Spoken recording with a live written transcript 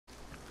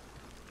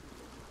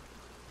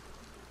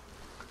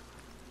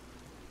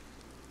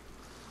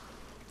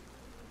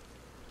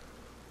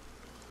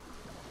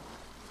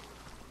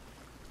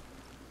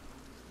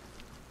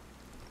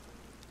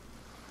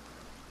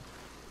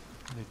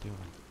doing?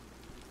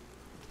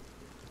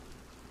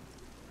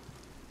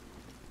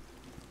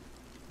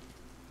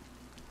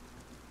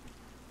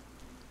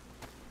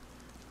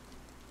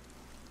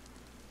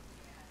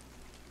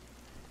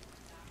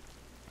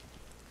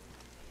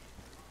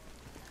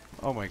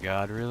 Oh my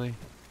god, really?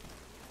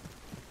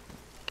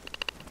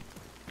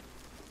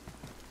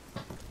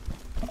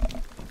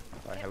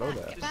 Why, hello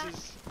there. Get back.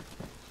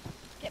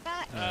 Get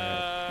back.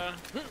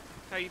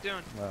 How you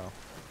doing? Well,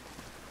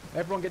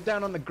 everyone get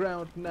down on the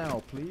ground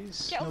now,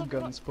 please. Get on No the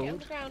guns Get on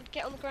pulled. the ground.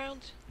 Get on the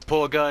ground.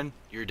 Pull a gun,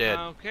 you're dead.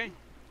 Okay.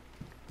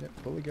 Yep,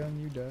 pull a gun,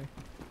 you die.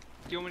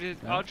 Do you want me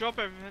to? No. I'll drop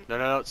everything.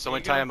 No,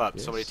 somebody you go. tie him up.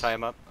 Yes. Somebody tie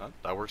him up. Oh,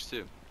 that works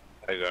too.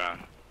 I got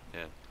him. Yeah,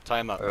 tie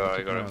him up. I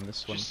Keep got an eye him. on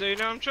this one. Just so you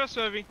know, I'm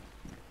trustworthy.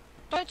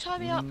 Don't tie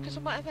me up because I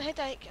might have a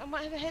headache. I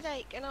might have a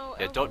headache and I'll.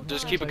 Yeah, I'll don't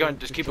just die. keep a gun.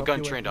 Just keep a drop gun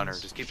your trained on her.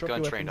 weapons. Just keep a Drop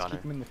gun your trained on weapons, her.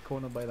 Keep them in the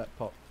corner by that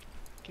pot.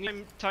 Can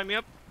you tie me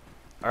up?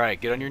 All right,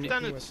 get on your knees.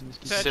 Done Your it. weapons,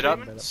 keep Fair Sit them up,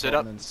 by that sit pot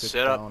up, and then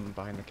sit up. down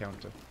behind the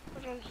counter.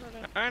 Hold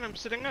on. Alright, I'm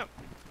sitting up.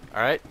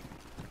 All right,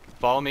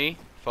 follow me.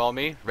 Follow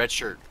me. Red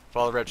shirt.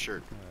 Follow red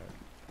shirt.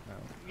 No,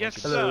 Yes,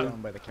 keep sir.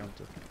 down by the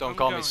counter. Don't I'm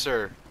call me going.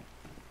 sir.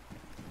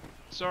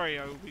 Sorry,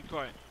 I will be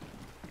quiet.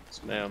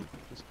 Yes, ma'am.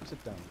 Just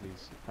sit down,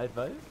 please. High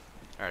five?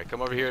 All right,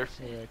 come over here.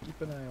 So, keep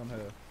an eye on her.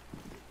 There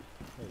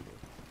you go.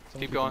 Someone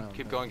Keep an going. eye on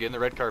Keep her. going. Get in the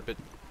red carpet.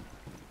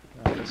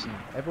 Now, listen,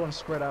 everyone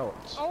spread out.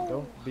 Oh.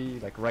 Don't be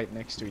like right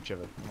next to each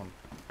other. Come on.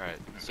 All right,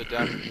 sit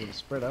down. We'll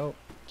spread out.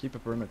 Keep a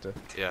perimeter.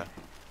 Yeah.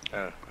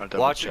 I'll double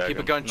Watch it. check Keep a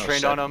him. gun No,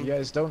 trained sir. on You him.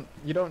 guys don't.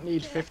 You don't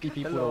need 50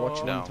 people to watch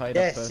Hello. one tied up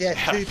Yes, person.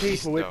 yes, two Please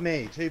people with don't.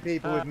 me. Two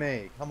people with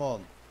me. Come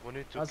on. We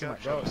need to Azuma,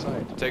 capture go him.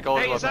 outside. Take all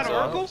his Hey, is that weapons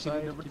off. Oracle?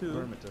 Outside, Number keep two.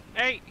 perimeter.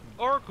 Hey,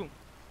 Oracle.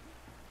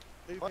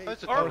 Why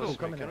is it Oracle, always me?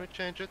 come in Can here. we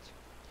change it?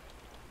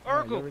 Yeah,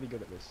 Oracle. you're really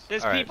good at this.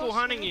 There's Alright. people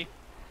hunting you.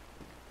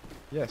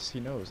 Yes, he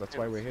knows. That's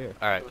why we're here.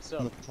 All right,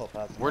 On the top,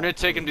 Azuma. we're gonna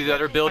take him to the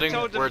other building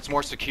told where them- it's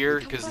more secure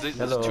because there's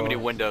Hello. too many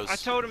windows. I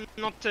told him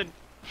not to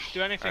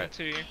do anything Alright.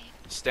 to you.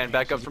 Stand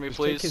back up for me, Just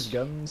take his please.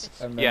 guns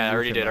and then Yeah, I move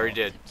already him did. I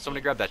already out. did.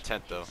 Somebody grab that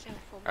tent though. Yourself on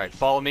All right, me.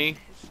 follow me.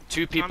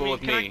 Two people I mean,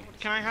 with can me.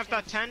 can I have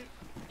that tent?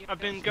 I've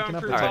been You going can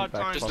have through the Alright, hard tent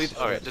back. times. just leave-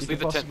 alright, just You leave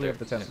can the tent possibly have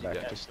there. the tent back.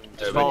 Yeah.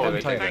 Just follow me.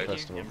 untie Thank it you.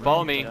 first of all.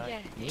 Follow me. Yeah.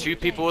 Two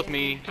people with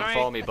me. Can I-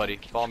 Follow me, buddy.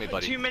 Follow me, Too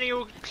buddy.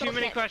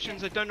 many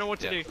questions. I don't know what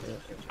to Yeah. do.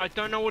 I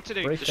don't know what to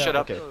do. Break Just out. shut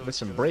up. Okay,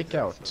 listen. Break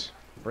out.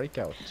 Break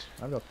out.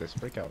 I got this.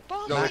 Break out.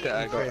 Boss, No, wait, you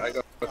I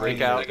got Break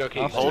keys. out. I got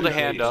keys. After Hold a you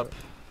hand leave. up.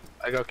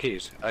 I got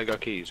keys. I got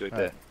keys right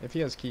Alright, there. if he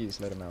has keys,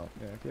 let him out.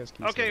 Yeah, if he has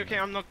keys. Okay, let him okay,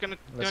 out. I'm not gonna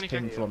do Let's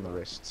anything. pin on the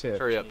wrists. Here.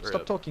 Hurry up. Hurry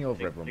Stop up. talking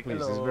over everyone, please.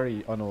 This is Hello. very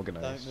Don't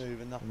unorganized. move.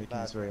 You're Enough making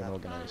bad this very can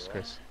happen. unorganized,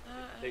 Chris.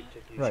 Take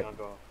keys Right. and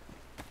go.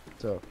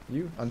 So,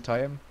 you untie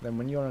him, then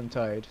when you're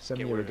untied, send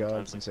me Okay, your we're gonna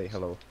regards time and say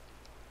hello.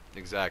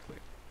 Exactly.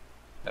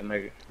 And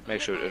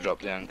make sure to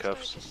drop the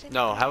handcuffs.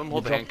 No, have him You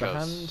hold the drop the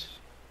handcuffs. hand.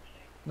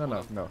 No,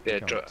 no. Yeah,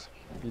 you can't.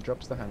 He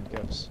drops the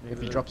handcuffs.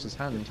 If he drops his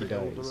hand, he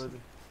dies.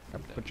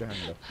 Put your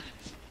hand up.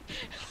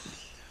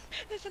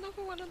 There's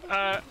another one on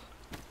the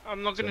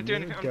I'm not gonna Send do me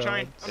anything. I'm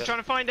regards. trying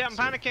to find it. I'm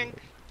Say panicking. hello.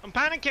 I'm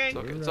panicking. It's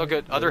okay. It's all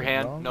good. Other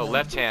hand. No, Wrong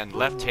left hand.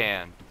 Left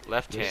hand.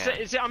 Left Is hand.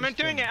 it, am I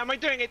doing it? Am I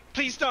doing it?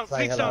 Please don't.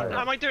 Say Please don't.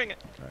 hello. Am I doing it?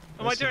 Right,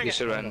 Am I listen, doing You it?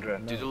 surrender.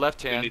 No. Do the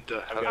left You hand. need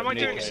to have Am I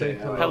doing it? Say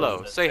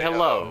Hello. Say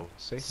hello.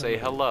 Say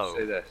hello.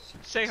 Say this.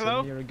 Say Send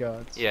hello. me your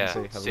regards. and Yeah.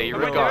 Say hello. Say your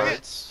Am I doing it?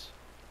 regards.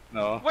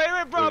 No. Wait,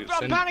 bro. Wait, I'm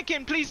send-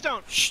 panicking. Please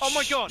don't. Oh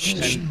my god.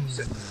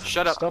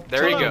 Shut up. Stop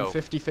There you telling go.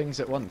 50 things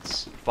at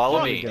once. Follow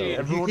Fuck, me. dude. If you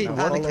Everyone keep can panicking,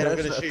 follow I'm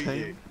gonna us, shoot okay?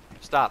 you.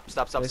 Stop.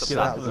 Listen,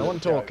 Stop. was no a one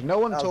joke. talk. No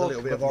one That was a talk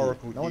little bit but of me.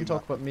 Oracle No one humour.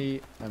 talk but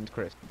me and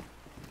Chris.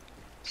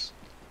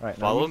 Alright,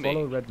 now Follow you me.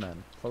 follow Red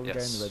Man. Follow the guy in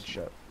Yes. the red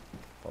shirt.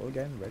 Follow the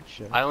guy in the red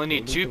shirt. I only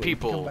need Slowly two go. You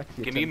can come people. back if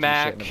you Give me attempt to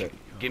Mac. shit in a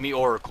bit. Give me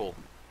Oracle.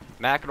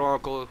 Mac and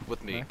Oracle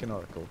with me. Mac and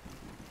Oracle.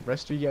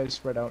 Rest of you guys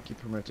spread out,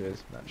 keep perimeters.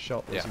 That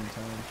shot was Yeah. in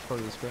time.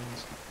 Probably his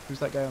friends. Who's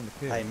that guy on the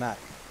pier? Hey, Mac.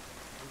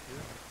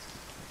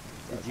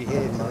 Did you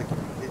hear?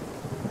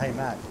 Hey,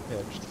 Mac. Yeah,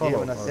 just Did you follow. hear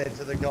when I Oracle. said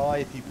to the guy,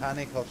 if you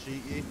panic, I'll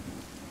shoot you?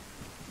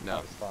 No.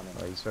 That was funny.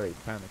 Oh, he's very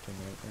panicking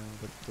right now,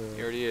 but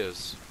He already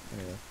is.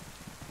 anyway.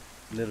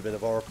 A little bit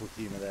of Oracle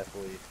humour there for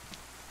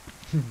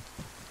you.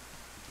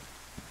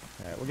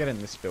 Alright, we'll get in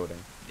this building.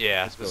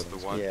 Yeah, This this is the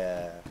building's one.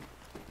 Yeah.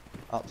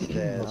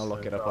 Upstairs. I'll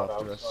lock it up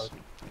after us.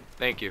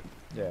 Thank you.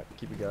 Yeah,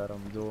 keep a guard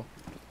on the door.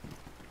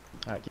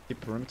 Alright,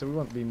 keep perimeter. We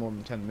won't be more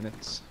than 10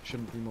 minutes.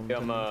 Shouldn't be more than Yeah,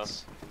 10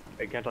 minutes.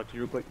 Hey, can I talk to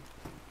you real quick?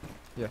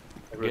 Yeah.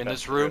 Get in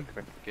this room.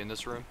 Get in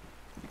this room.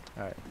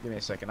 Alright, give me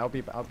a second. I'll be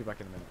back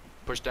in a minute.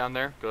 Push down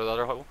there. Go to the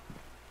other hole.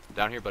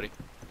 Down here, buddy.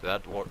 To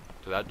that door.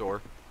 To that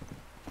door.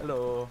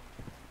 Hello.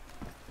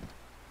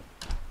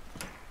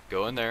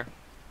 Go in there.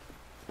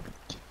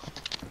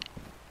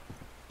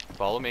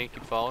 Follow me.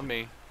 Keep following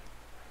me.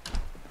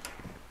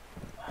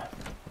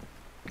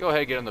 Go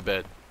ahead, get on the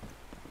bed.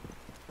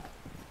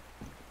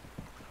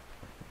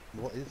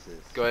 What is this?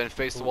 Go ahead and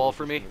face the wall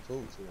for me. Talk to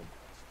him.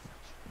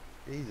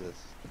 Jesus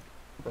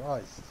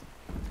Christ.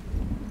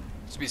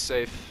 Just be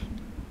safe.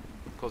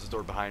 Close the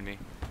door behind me.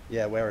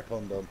 Yeah, wear a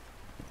condom.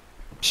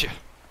 Yeah.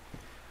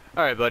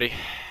 Alright, buddy.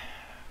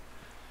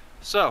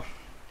 So,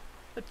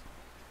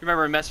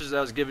 remember a message that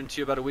was given to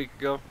you about a week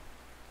ago?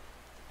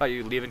 About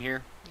you leaving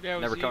here? Yeah, it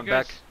was Never you coming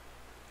guys. back?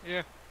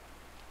 Yeah.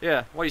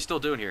 Yeah, what are you still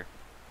doing here?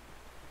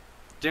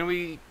 Didn't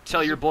we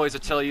tell your boys to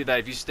tell you that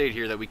if you stayed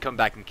here that we'd come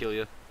back and kill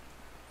you?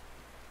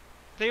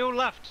 They all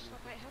left. Oh,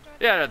 wait, how do I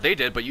do Yeah, that? they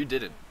did, but you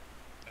didn't.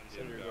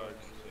 Why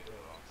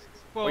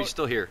Well, are you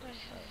still here?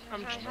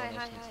 I'm Hi, j- hi, hi,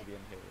 Meant to hi. be in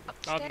here.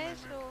 Upstairs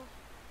or?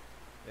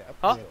 Yeah, up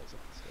Huh? the stairs, up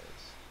the stairs.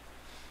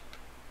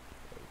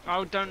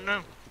 I don't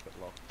know. Keep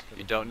it locked.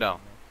 You don't know.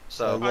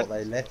 So So, what,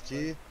 they left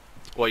you?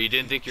 well, you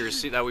didn't think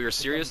that we were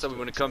serious, that we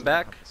were gonna come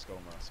back?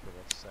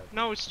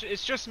 No, it's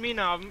just me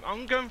now.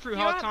 I'm going through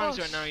You're hard right, times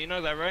boss. right now. You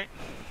know that, right?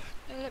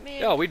 Let me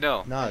in. Yeah, we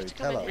know. No, have to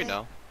come tell in us. We here.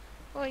 know.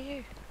 Who are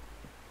you?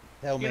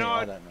 Tell me, You know,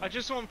 I don't know. I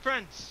just want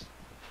friends.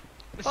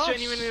 That's Boss.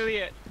 genuinely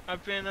it.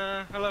 I've been,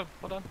 hello.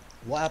 Hold on.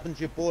 What happened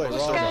to your boy, What's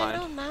What's still Ryan?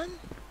 going behind. on, man?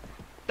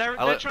 They're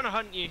I'll let- trying to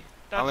hunt you.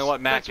 I only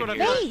want Mac that's what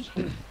in I've here.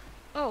 heard. Me?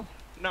 Oh,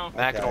 No.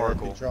 Mac and Okay,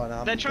 Oracle. they've been trying to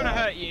hunt They're me trying to down.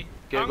 hurt you.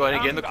 Go ahead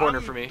and get in the corner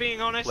I'm for me,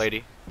 being honest.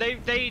 lady. They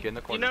Get in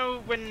the corner. you know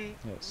when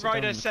Yeah, sit down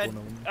Ryder in the said, corner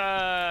with me. they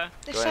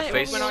Go ahead, say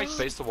face, when I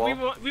face the wall. we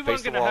face weren't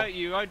the gonna wall. hurt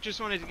you. I just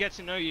wanted to get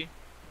to know you.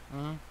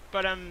 Mhm.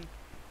 But they're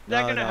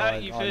No, gonna no,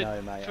 hurt you I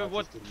know, mate. for I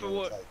what just didn't for wanna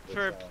what take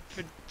for the chance.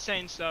 for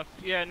saying stuff.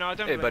 Yeah, no, I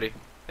don't. Hey, blame buddy.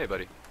 Hey,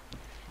 buddy.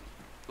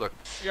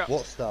 Yeah.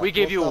 What stuff? We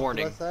gave What you a stuff did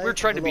warning. I say? We're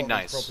trying to Because be a lot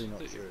of it's nice.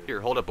 probably not true. Here,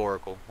 hold up,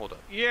 Oracle. Hold up.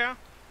 Yeah.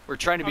 We're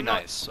trying to be I'm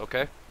not- nice,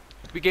 okay?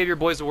 We gave your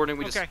boys a warning.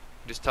 We Okay.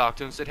 just talked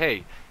to them and said,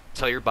 hey,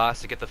 tell your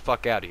boss to get the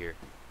fuck out of here.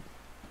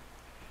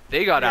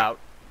 They got Yeah. out.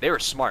 They were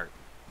smart.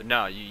 But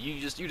no, you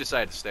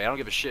decided to stay. I don't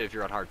give a shit if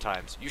you're on hard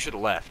times. You should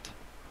have left.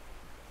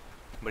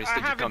 But I instead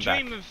you have a come back.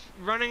 dream of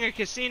running a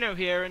casino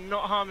here and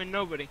not harming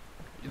nobody.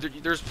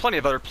 There's plenty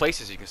of other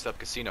places you can set up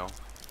casino.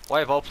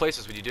 Why of all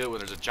places would you do it when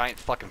there's a giant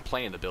fucking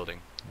plane in the building?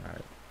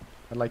 Alright.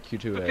 I'd like you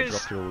to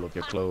Because- drop all of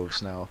your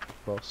clothes now,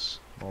 boss.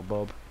 Or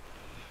Bob.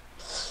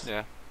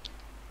 Yeah.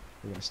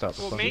 We're gonna start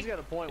the Well, fun. me? He's got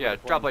a point Yeah,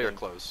 with drop one all your thing.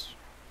 clothes.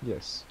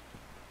 Yes.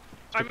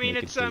 I Strip mean,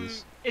 naked,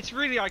 please. it's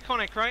really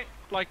iconic, right?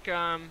 Like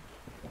Iconic.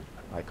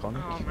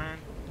 oh man.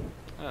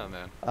 Oh,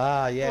 man.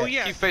 Ah, yeah. Well,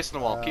 yeah. Keep facing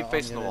the wall. Keep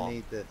facing the I'm wall. gonna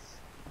need this.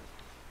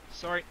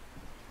 Sorry.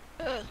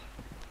 ugh.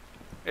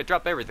 Hey,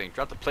 drop everything.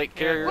 Drop the plate Yeah.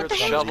 carrier, What the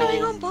the hell's shovel.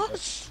 going on,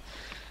 boss?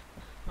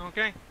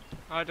 Okay.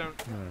 I don't.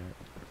 Alright.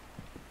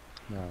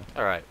 No.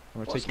 Alright.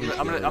 I'm gonna take you.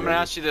 I'm gonna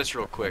ask you this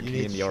real quick. You Me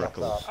need and to the shut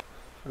Oracle. up.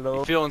 Hello.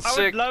 You feeling I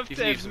sick? would love you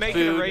to need some make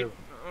it a food? rape.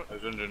 I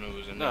was wondering who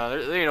was in No,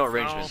 there ain't no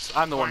arrangements.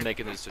 I'm the one fine.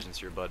 making the decisions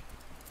here, bud.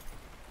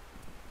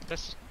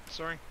 That's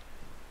sorry.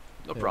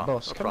 No Hey, problem.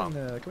 boss, no come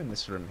problem. come in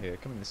this room here.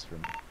 Come in this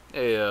room.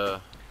 Hey,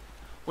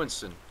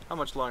 Winston, how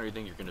much longer do you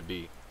think you're gonna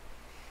be?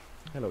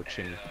 Hello,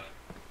 Chinny.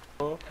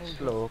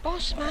 Hello.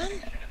 Boss, man.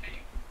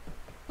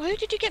 Well, who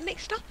did you get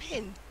mixed up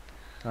in?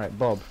 Alright,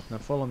 Bob. Now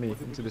follow me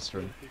into this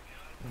room.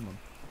 Come on.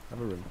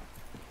 Have a room.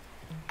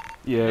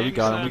 Yeah, we Name's,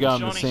 got him. We got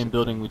him in the Johnny. same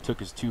building we took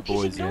his two He's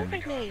boys in.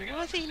 ignoring me.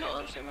 Why is he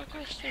not answering my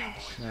questions?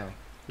 Now,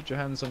 put your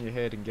hands on your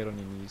head and get on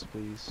your knees,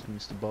 please,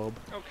 Mr. Bob.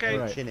 Okay.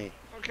 Alright. Chinny.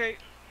 Okay.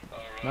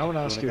 Now I want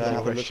to ask wanna you a go few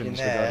have a look in questions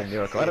there? regarding the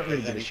Oracle. I don't really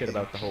If give a shit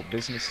anything- about the whole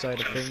business side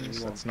of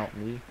things. That's not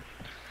me.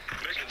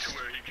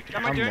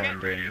 Am I I'm doing it?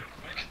 wondering.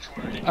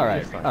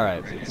 Alright, Fine,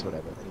 alright. It's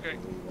whatever. Okay.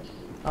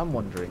 I'm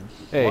wondering.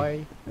 Hey,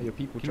 why are your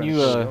people Can trying you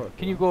to kill the Oracle?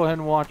 can you go ahead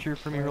and watch her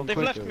for me real They've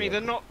quick? left me. They're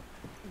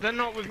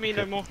not with me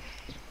no more.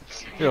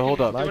 Here,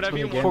 hold up. Lie to whatever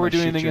me you again, Before we I'll do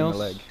shoot anything you in the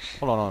else, leg.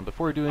 hold on.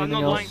 Before we do I'm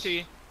anything not lying else, to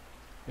you.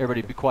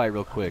 everybody be quiet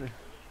real quick.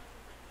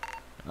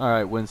 All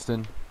right,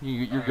 Winston,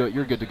 you're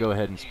good to go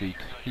ahead and speak.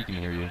 He can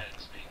hear you.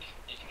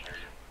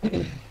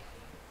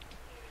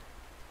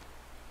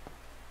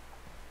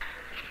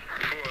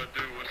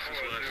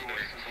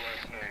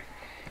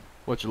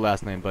 What's your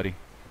last name, buddy?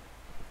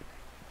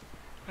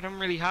 I don't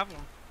really have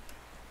one.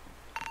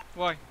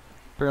 Why?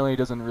 Apparently, he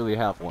doesn't really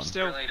have one.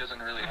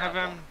 I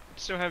have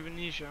still have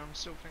amnesia. I'm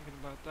still thinking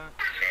about that.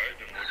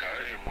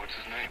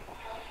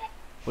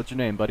 What's your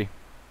name, buddy?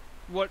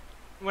 What?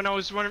 When I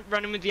was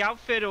running with the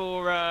outfit,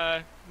 or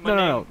my No,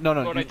 name?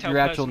 no. What I tell Your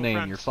actual personal name,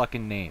 friends? your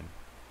fucking name.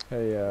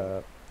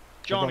 Hey,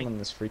 Johnny. on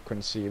this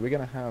frequency. We're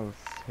gonna have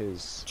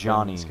his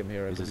Johnny friends come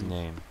here. I is his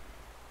believe. name.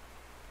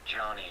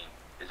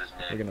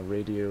 We're gonna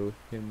radio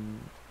him.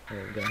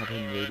 We're gonna have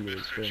him radio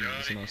his friends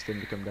and ask them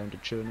to come down to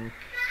Cherno.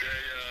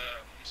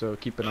 So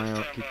keep an eye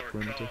out. Keep a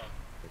perimeter.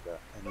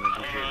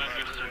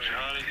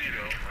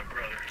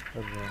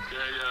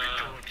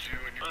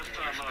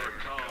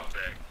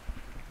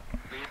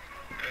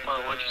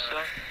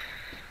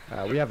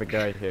 We have a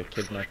guy here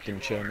kidnapped in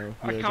Cherno.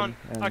 I Jurgen,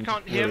 can't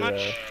and hear we're,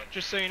 much.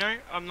 Just so you know,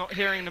 I'm not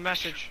hearing the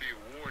message.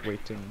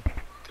 Waiting.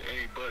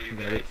 I'm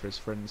gonna wait for his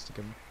friends to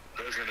come.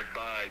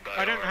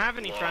 I don't have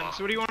any friends.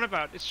 What do you want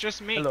about? It's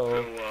just me.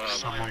 Hello.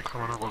 Someone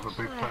coming up with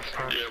a big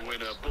flashback. Yeah,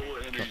 when a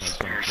bullet enters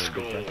your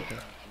skull,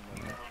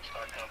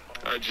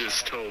 I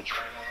just hope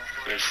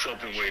there's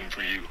something waiting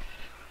for you,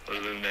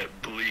 other than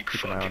that bleak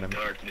Keep an eye on fucking him.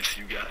 darkness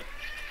you got.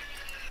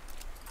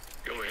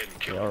 Go ahead and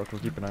kill Yeah, him. Oracle,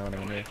 keep an eye on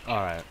him here. All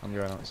right. On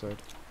your outside.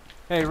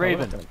 Hey, Oh, we're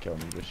Raven, not gonna kill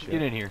him just yet.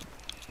 get in here.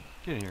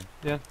 Get in here.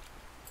 Yeah.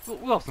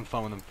 We'll have some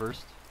fun with him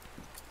first.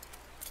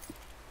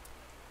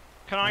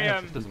 Can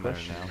I Doesn't matter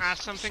now.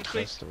 ask something,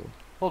 please? First of all,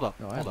 Hold up.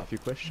 no, I have a few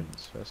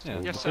questions. First Yeah. of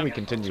all, Yes, before sir. we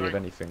continue with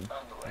Sorry. anything,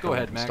 Go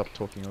ahead, and Mac. stop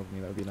talking over me.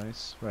 That would be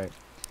nice. Right.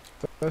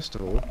 First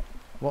of all,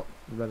 what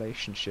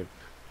relationship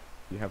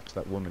do you have to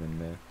that woman in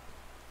there?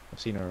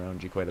 I've seen her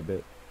around you quite a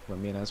bit. When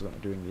me and Az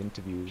went doing the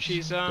interviews,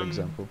 She's, for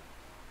example.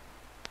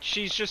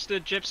 She's just a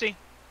gypsy.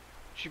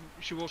 She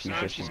walks She's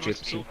around. just She's a nice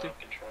to gypsy? talk to.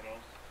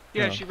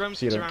 Yeah, Oh, she roams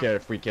So you don't around. care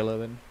if we kill her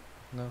then?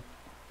 No.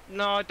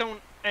 No, I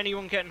don't.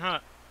 Anyone getting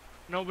hurt.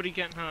 Nobody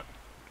getting hurt.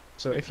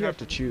 So if you had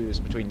to choose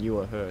between you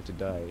or her to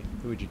die,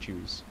 who would you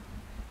choose?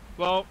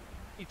 Well,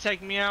 you take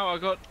me out. I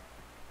got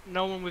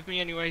no one with me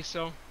anyway,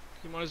 so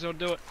you might as well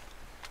do it.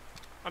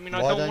 I mean,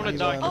 I Why don't don't want to you,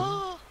 die.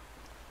 Oh,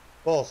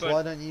 Boss, But-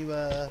 why don't you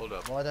Hold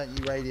up. why don't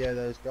you radio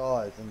those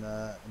guys and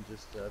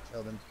just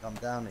tell them to come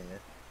down here?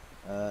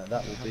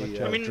 That will be.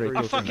 much, I mean, Drake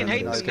I will fucking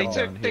hate remember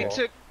them. those They guys took,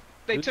 down here.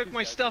 they took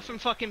my stuff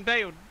and fucking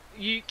bailed.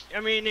 I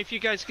mean, if you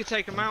guys could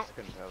take them out.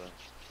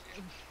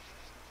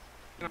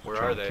 Where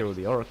Try are and they? Kill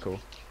the Oracle.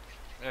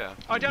 Yeah.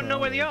 I don't know No,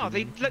 where they they are.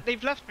 didn't.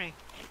 They've left me.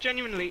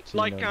 Genuinely, So you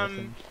like know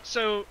nothing?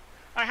 so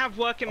I have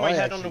work in my I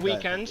head on the actually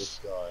don't think weekends.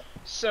 this guy-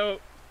 So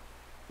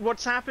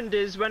what's happened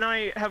is when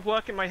I have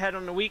work in my head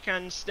on the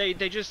weekends, they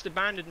just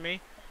abandoned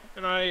me,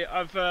 and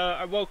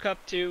I woke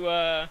up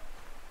to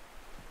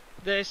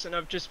this, and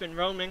I've just been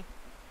roaming.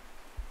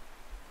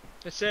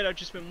 That's it. I've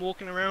just been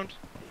walking around.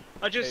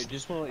 I just Hey,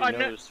 just want to I let you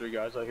know kn- there's 3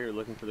 guys out here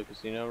looking for the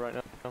casino right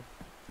now.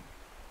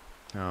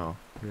 Oh,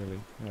 really?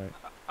 Right.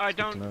 I Good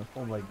to don't. know.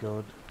 Oh my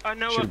god. I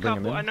know Should a we bring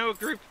 'em couple. in? I know a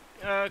group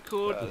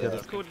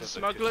called the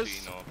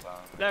Smugglers.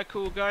 They're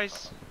cool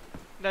guys.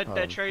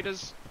 They're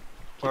traders.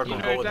 Oracle,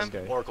 You go know with them?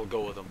 them. Oracle,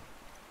 go with them.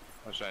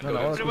 I'm trying No, to no,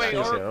 do Oracle Wait, stays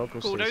Oracle- here.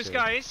 Oracle Cool. stays Those here.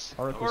 guys.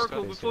 Oracle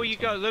Oracle. stays Before here, you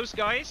it's go, fine. those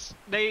guys.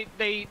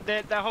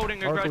 They're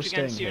holding a Oracle's grudge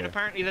against staying you, and here.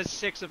 apparently there's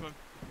 6 of them.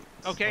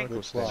 Okay.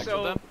 Oracle stays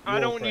So here. I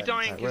don't want you friends.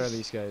 dying Right, where are because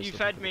these guys? you looking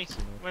fed for the me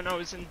casino? when I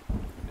was in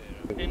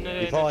If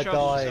the I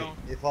trouble. die, So.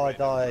 if I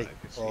die,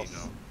 Casino.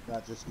 boss,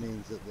 that just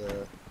means that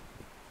the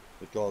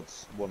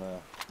gods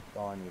wanna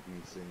dine with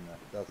me soon.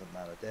 That doesn't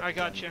matter. Death I is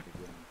got only you. the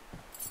beginning.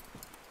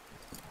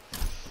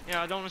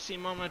 Yeah, I don't want to see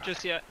Mama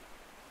just yet.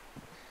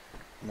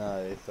 No,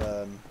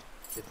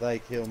 if they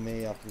kill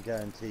me, I can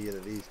guarantee you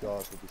that these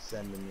guys will be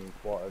sending me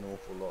quite an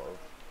awful lot of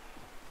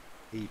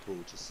people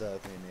to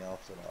serve me in the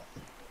afterlife.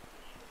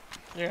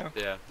 Yeah.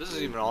 Yeah. This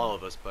isn't even all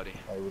of us, buddy.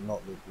 They would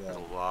not live There's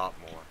well. a lot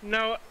more.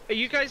 No, are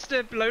you guys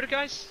the below the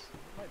guys?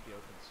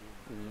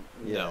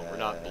 No, we're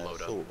not below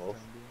them. Sort of.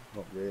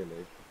 Not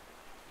really.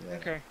 Yeah,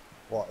 Okay.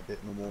 quite a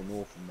bit more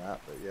north than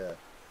that, but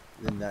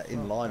yeah,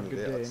 in line have with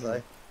a it, good I'd day say.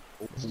 anyway.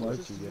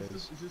 Most of you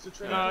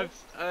guys. No,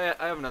 I've,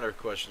 I have another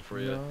question for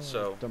you. No,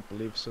 So, don't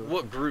believe so.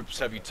 what groups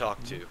have you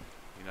talked to? You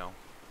know.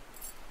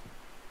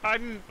 I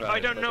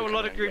Right, don't know a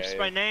lot of okay, groups yeah,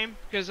 by yeah. name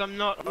because I'm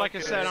not, like I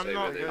Okay, said, say I'm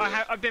not. what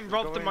it I've been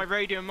robbed on my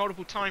radio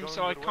multiple times,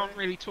 so I can't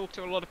really talk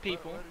to a lot of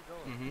people.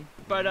 Mm-hmm.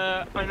 But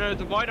I know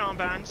the white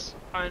armbands,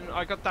 and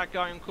I got that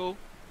guy on call.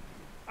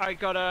 I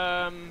got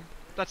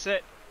that's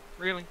it,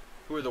 really.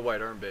 Who are the white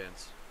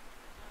armbands?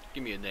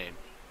 Give me a name.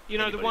 You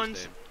know the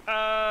Anybody's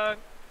ones.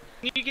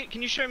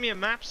 Can you show me a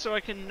map so I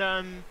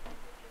can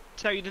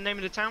tell you the name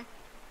of the town?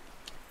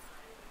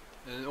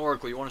 name. And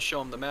Oracle, you want to show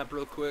them the map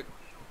real quick?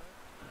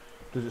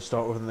 Does it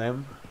start with an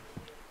M?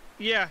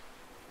 Yeah.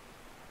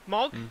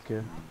 Mog?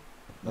 Okay.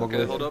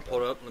 Okay, hold up.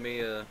 Let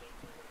me.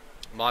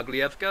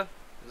 Moglievka?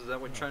 Is that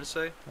what you're trying to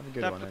say? Have a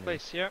good That's one the anyway.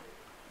 place.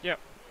 Yeah.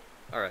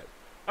 All right.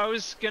 I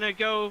was gonna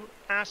go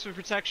ask for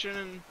protection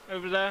and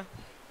over there.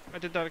 I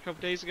did that a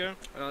couple days ago.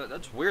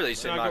 That's weird that you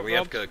say No, I got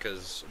robbed. Moglievka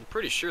because I'm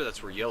pretty sure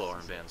that's where yellow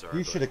armbands are.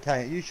 You but- should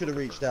have You should have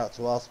reached out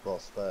to us,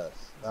 boss, first.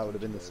 That would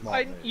have been the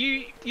smart move.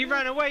 You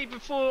ran away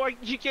before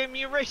you gave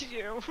me a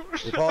radio.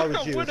 If I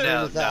was you, as soon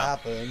No, as that no.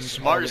 happened,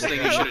 Smartest I thing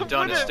would've- you should have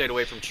done is Would've- stayed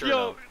away from Cherno.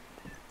 Yo.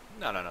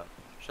 No.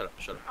 Shut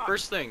up.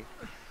 First thing,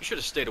 you should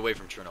have stayed away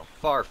from Cherno.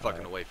 Far fucking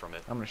Alright. away from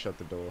it. I'm gonna shut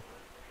the door.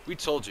 We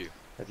told you.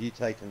 Have you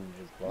taken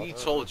his We blood?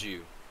 told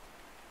you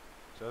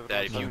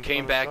that if you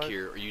came back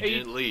here or you Hey,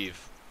 didn't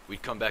leave,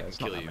 we'd come back and There's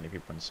not kill that you. many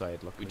people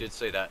inside, luckily. We did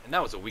say that, and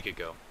that was a week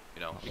ago.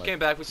 You know, Not we like came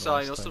back, we saw,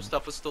 last some time.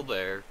 stuff was still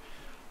there,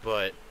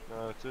 but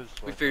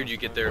we figured you'd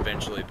get there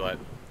eventually. But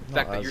the Not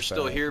fact that as you're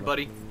still bad, here,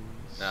 buddy. luckily.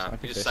 Nah, I you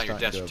think just they're signed your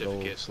starting death to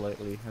evolve certificate.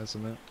 slightly,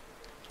 hasn't it?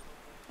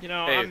 You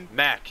know, Hey,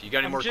 Mac, you got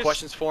any I'm more just-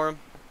 questions for him?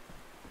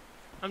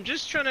 I'm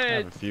just trying I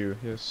have to. a few,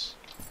 yes.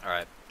 All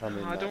right. I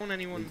mean, I don't want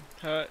anyone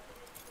hurt.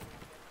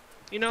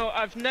 You know,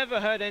 I've never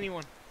hurt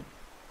anyone.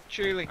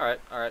 Truly. All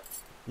right.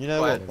 You know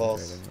Quiet. what,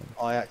 boss?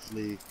 I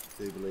actually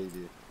do believe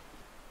you.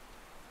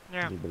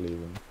 Yeah. You believe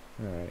him.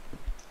 Alright.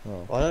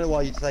 Well, I don't know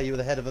why you'd say you were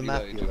the head of a You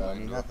don't mafia, though. I mind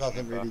mean, that talking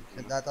doesn't really,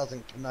 about- that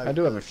doesn't connote. I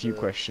do have a that, few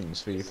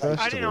questions for you. I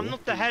First I of didn't. all, I'm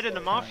not the head of the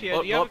mafia.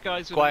 Oh, The oh, other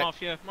guys were quiet. the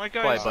mafia. My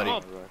Quiet, guys, buddy.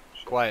 mob.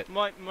 Quiet.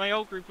 My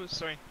old group was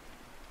sorry.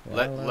 yeah,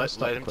 Let- I'll let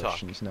start him the talk.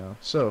 questions now.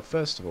 So,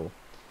 first of all,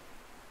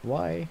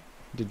 why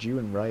did you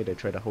and Ryder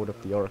try to hold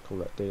up the Oracle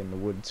that day in the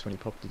woods when he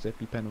popped his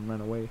EpiPen and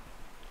ran away?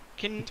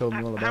 Can You told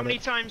me all how about many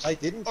it. times? I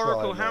didn't try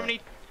Oracle, that.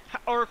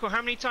 Oracle,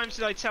 how many times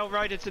did I tell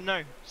Ryder to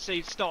no?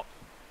 Say stop.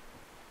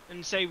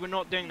 And say we're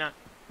not doing that.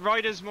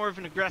 Ryder's more of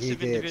an aggressive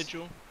did.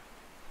 individual.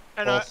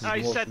 And Boss I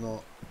was said,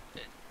 not.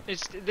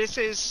 this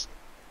is...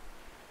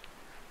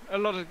 A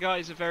lot of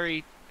guys are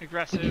very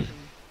aggressive and,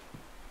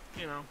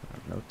 you know.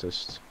 I've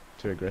noticed.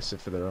 Too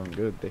aggressive for their own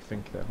good. They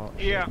think they're hot.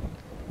 Yeah.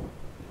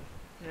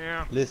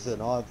 Yeah.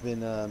 Listen, I've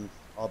been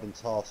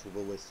tasked with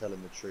always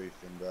telling the truth,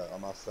 and I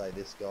must say,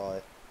 this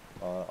guy,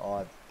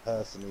 I've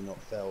personally not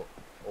felt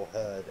or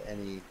heard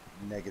any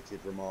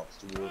negative remarks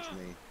towards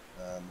me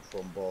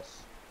from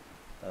boss.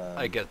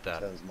 I get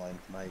that. In terms of my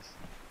information.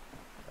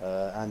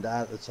 And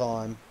at the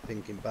time,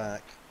 thinking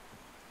back,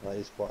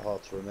 it's quite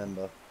hard to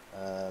remember.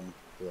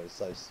 Because it's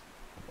so,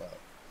 well,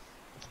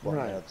 it's quite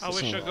nervous. I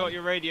wish I got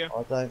your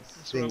radio.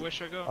 That's what I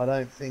wish I got. I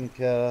don't think,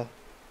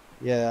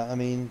 yeah, I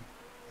mean,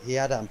 he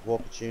had ample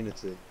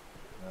opportunity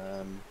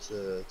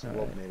to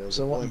rob me. There was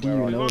So a what point do you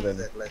where I know said,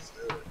 then? let's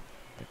do it.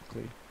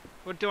 Exactly.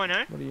 What do I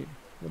know?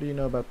 What do you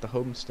know about the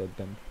homestead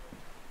then?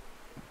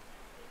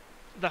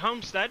 The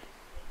homestead?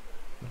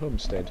 The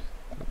homestead.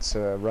 It's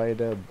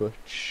Ryder,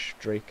 Butch,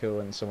 Draco,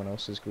 and someone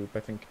else's group. I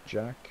think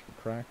Jack,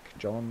 Crack,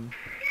 John,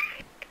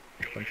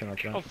 something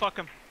like that. Oh, fuck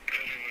him.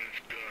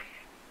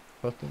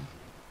 Fuck him?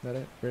 That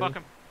it? Really? Fuck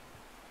him.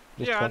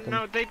 Just Yeah, fuck 'em?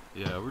 no, they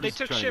we're they just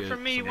took trying to shit get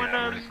from me some when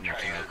information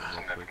out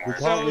real quick. We can't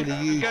So, really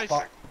you use guys-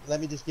 fuck. Let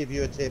me just give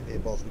you a tip here,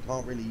 boss. We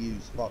can't really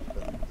use fuck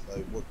them. So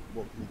what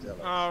can you tell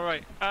us?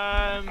 Alright.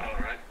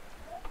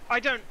 I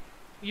don't.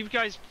 You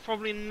guys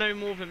probably know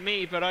more than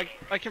me, but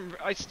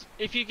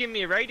if you give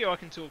me a radio, I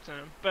can talk to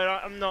him. But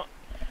I'm not.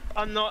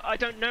 I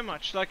don't know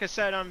much. Like I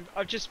said,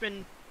 I've just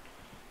been,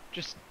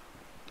 just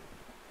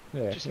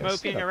sit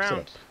moping up, around.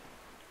 Sit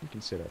up. You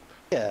can sit up.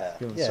 Yeah.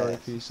 Feeling yeah. sorry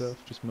for yourself,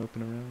 just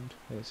moping around.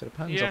 Yeah, sit up.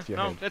 Hands Yeah, off your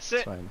no, head. that's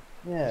It's it. fine.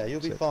 Yeah, you'll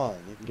be Sit. fine.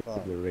 You'll be Give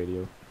fine. your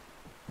radio.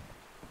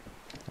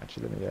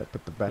 Actually, let me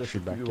put the battery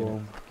should back be in.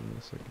 on. Give me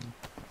a second.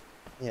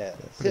 Yeah.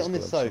 put Sit his on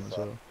this gloves on as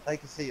sofa. well.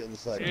 Take a seat on the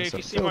sofa. Yeah, if so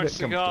you see feel a my bit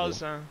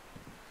cigars,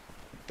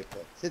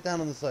 Sit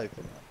down on the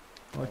sofa now.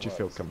 I'll let you Alright,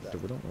 feel sit down.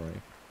 comfortable, don't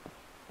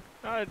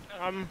worry.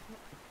 I'm.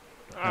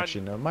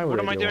 Actually, no, my what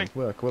radio am I doing? won't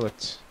work, will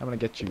it? I'm gonna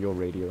get you your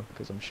radio,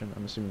 because I'm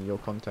assuming your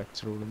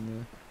contacts are all in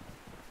there.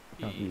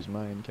 Can't use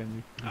mine, can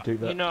you? You do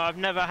that. You know, I've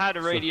never had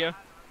a radio.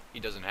 He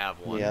doesn't have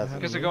one. Yeah,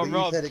 Because I But got you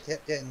robbed. said it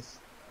kept getting.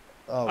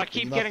 Oh, I but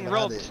keep you must getting have had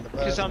robbed it in the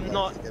because first I'm place,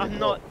 not. it's getting I'm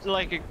not robbed.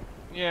 like a.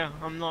 Yeah,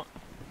 I'm not.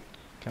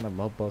 What kind of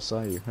mob boss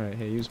are you? Alright,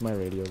 here, use my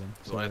radio then.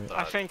 That's what I Sorry. thought.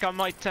 I think I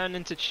might turn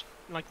into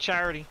like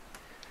charity,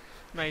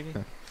 maybe.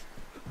 Yeah,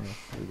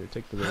 here you go,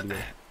 take the radio.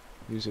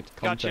 Use it,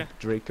 Gotcha. contact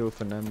Draco,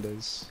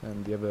 Fernandez,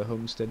 and the other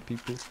Homestead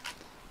people.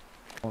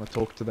 I want to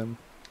talk to them.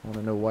 I want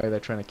to know why they're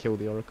trying to kill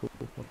the Oracle,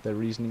 what their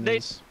reasoning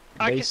is.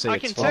 I They can- say I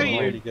it's can tell fine. you-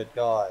 Really good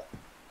guy.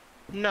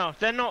 No,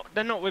 they're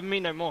not with me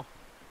no more.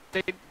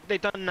 They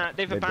done that.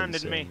 They've They've been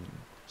abandoned me. saying-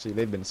 See,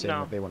 they've been saying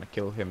No. that they want to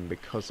kill him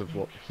because of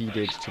what he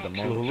did to the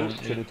mob. Hello,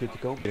 apparently. to the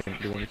comp. They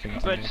didn't do anything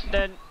to But him.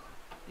 then,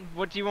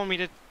 what do you want me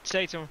to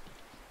say to him?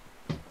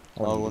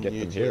 I want to get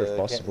them here if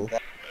possible.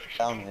 Get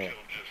them down here.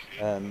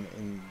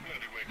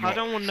 I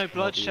don't want no not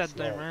bloodshed these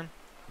though, lot. man.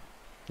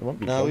 It won't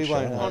be No, we bloodshed.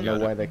 won't I have want to know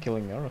that. why they're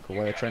killing the Oracle,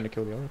 why they're trying to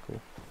kill the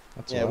Oracle.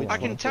 That's Yeah, what we I I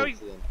want. can wanna tell talk you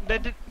to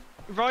them. that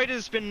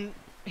Ryder's been.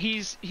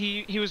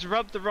 He was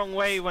rubbed the wrong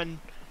way when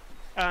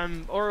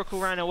Oracle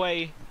ran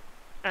away,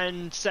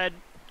 and said,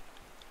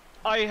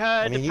 "I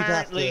heard I mean,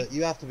 apparently."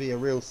 you have to be a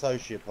real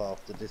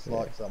sociopath to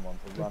dislike someone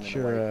for running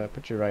away.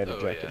 Put your rider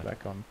Oh, jacket yeah.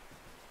 back on.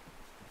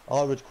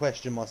 I would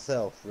question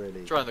myself,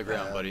 really. It's on the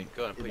ground, buddy.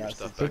 Go ahead and in put your that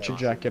stuff back Put your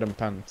on. jacket and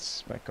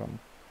pants back on.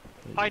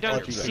 I don't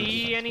Put your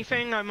see jacket.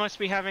 anything. I must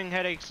be having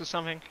headaches or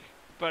something,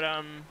 but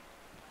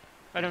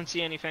I don't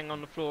see anything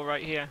on the floor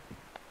right here.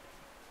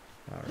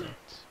 Alright.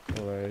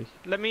 Well,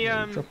 Let me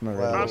drop my well,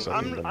 radio I'm so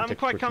I can I'm take a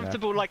quite quick nap.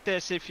 comfortable like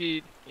this. If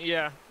you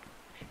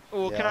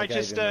or Yeah, can I gave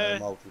just him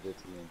a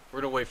multivitamin. We're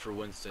gonna wait for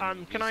Winston.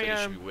 Can He said I,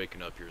 he should be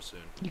waking up here soon.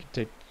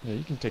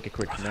 You can take a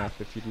quick nap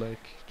if you'd like.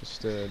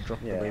 Just drop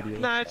Yeah. the radio.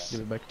 No, it's-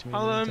 Give it back to me.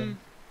 I'll in the meantime.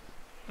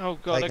 Oh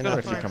god, Take I another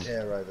if you gotta come- find.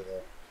 chair over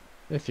there.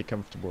 If you're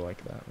comfortable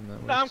like that, then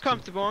that No, I'm works too.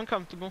 comfortable. I'm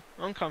comfortable.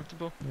 I'm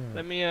comfortable. Yeah,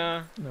 Let me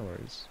no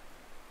worries.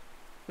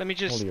 let me All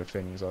just. your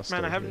things are still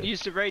Man, I haven't here.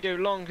 used the radio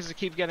long because I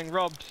keep getting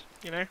robbed.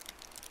 You know.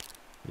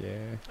 Yeah.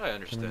 I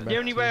understand. Back The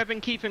only to- way I've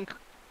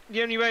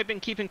been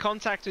keeping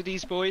contact with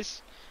these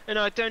boys, and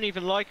I don't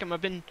even like them.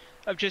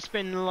 I've just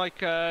been like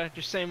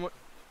just saying what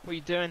are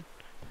you doing?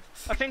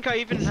 I think I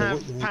even So have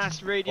what you need past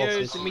to-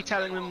 radios and me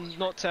telling them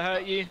not to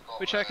hurt you,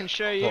 which I can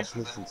show you Boss,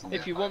 listen to me.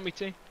 if you want me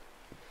to.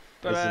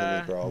 But Listen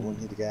to me, bro. I want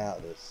you to get out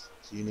of this.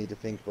 So you need to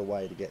think of a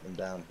way to get them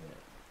down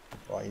here.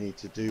 Right, you need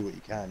to do what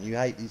you can. You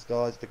hate these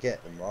guys,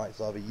 forget them, right?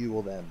 It's either you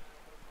or them.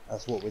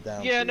 That's what we're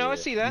down to. yeah, no, I here.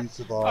 see that. You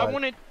survive. I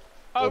wanted,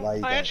 or they I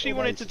don't, actually or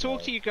wanted they to talk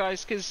to survive. you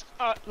guys because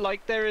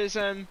like there is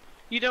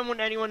you don't want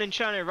anyone in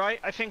China, right?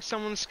 I think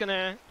someone's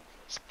gonna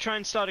try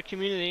and start a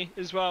community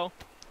as well.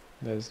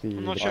 There's the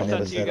I'm not I sure if never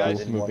that's you said I guys.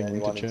 didn't want moving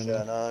into anyone in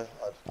China. Cherno.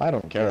 I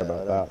don't care Yeah,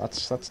 about I that.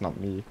 don't That's not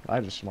me. I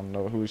just want to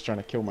know who's trying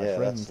to kill my Yeah,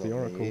 friend, that's the not me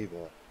Oracle.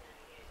 either.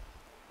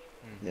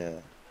 Yeah,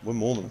 we're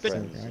more than But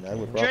friends, you know.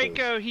 We're Draco, brothers.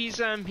 Draco,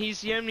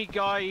 he's the only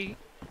guy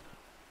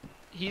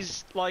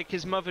he's like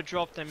his mother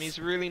dropped him. He's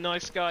a really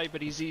nice guy,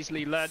 but he's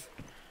easily led.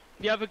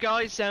 The other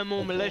guys, they're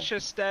more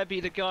malicious. They'll be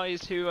the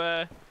guys who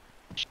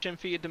aim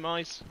for your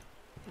demise,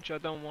 which I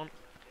don't want.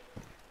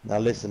 Now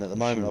listen, at the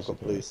moment I've got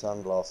blue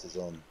sunglasses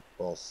on,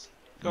 boss.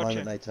 The Gotcha.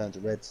 moment they turn to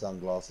red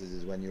sunglasses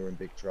is when you're in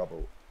big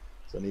trouble.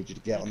 So I need you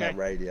to get on that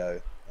radio,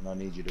 and I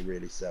need you to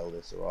really sell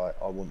this, alright?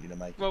 I want you to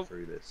make it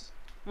through this.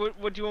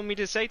 What do you want me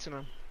to say to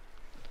them?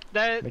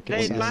 Make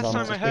it sound Last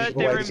time I heard, they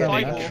they were were in in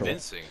Bible. Bible.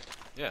 Convincing.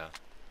 Yeah.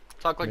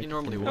 Talk like you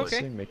normally would.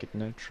 Okay. Make it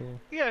natural.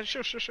 Yeah,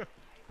 sure.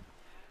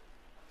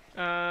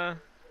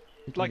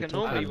 Like a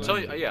normal. I'm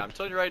telling you, I'm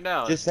telling you right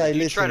now. Just say, you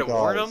listen, try to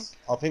warn them. guys,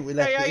 I think we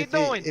left Hey, how it, you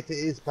doing? if it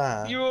is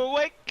bad, You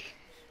awake?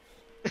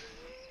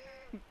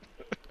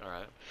 All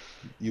right.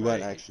 you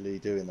weren't actually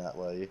doing that,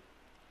 were you?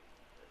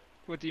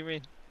 What do you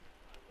mean?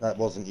 That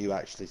wasn't you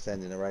actually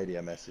sending a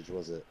radio message,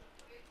 was it?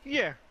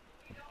 Yeah.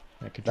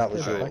 Could That you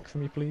was play that your- back for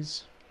me,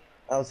 please?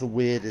 That was the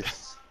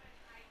weirdest.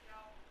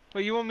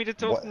 Well, you want me to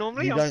talk What-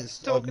 normally? You I'm don't.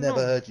 I've talking never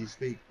normal. heard you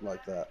speak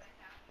like that.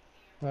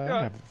 I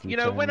Yeah, have a few you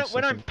know, when times,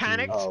 when I I'm think you-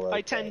 panicked, Oh, I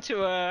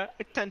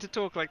okay. tend to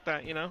talk like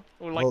that, you know,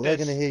 or like well, they're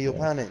this. gonna hear you're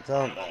panicked,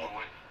 aren't they?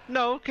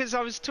 No, because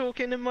I was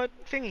talking in my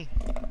thingy.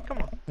 Come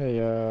on. Hey,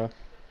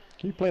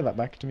 can you play that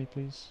back to me,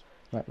 please?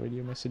 That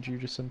radio message you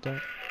just sent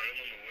out?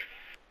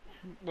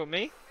 What,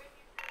 me?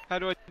 How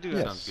do I do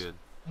that? Yes. Sounds good.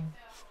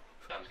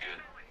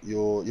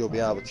 You'll be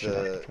able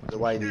to, the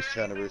way these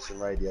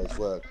CrOwNRuLe radios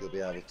work, you'll be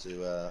able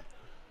to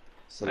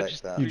select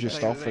just- that. You Yeah,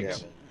 just yeah, offered. yeah.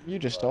 You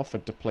just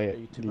offered to play Yeah, it.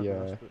 you too, my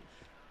mouse, but-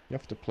 You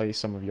have to play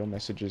some of your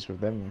messages with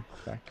them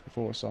back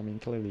before. So I mean,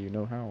 clearly you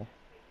know how.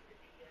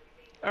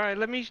 All right,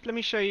 let me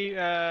show you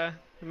the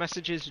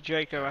messages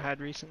Draco I had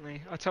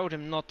recently. I told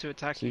him not to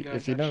attack See, you guys.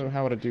 if you know actually.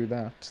 how to do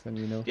that, then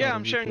you know Yeah, how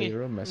I'm to showing replay you.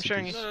 your own I'm messages.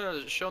 showing you.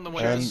 No, show them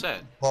what you just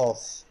sent.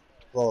 Boss,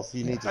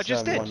 you need to I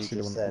just send the did. one you See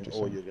the just one you sent, just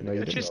or sent. you're gonna No, you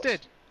get I just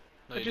lost. did.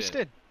 No, I you just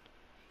didn't.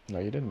 did. No,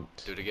 you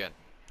didn't. Do it again.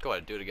 Go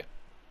ahead, do it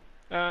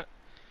again.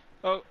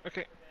 Oh,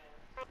 okay.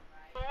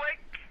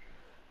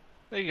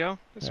 There you go.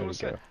 That's There all I we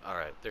said. go. All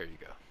right, there you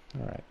go.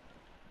 All right.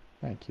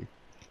 Thank you.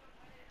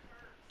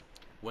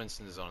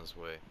 Winston is on his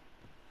way.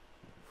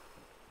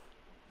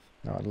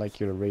 Now I'd like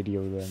you to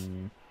radio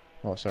them.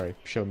 Oh, sorry.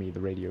 Show me the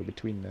radio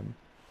between them.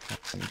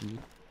 And you.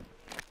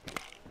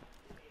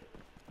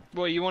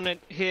 Well, you want to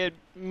hear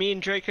me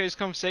and Draco's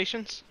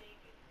conversations?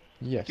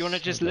 Yes. You wanna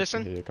just I'd like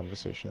listen? To hear your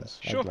conversations.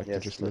 Sure. I'd like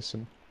Yes, to just let's-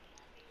 listen.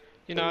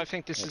 You know, I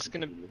think this is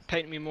gonna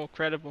paint me more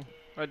credible.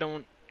 I don't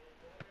want...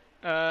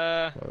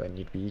 Well, then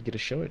you'd be eager to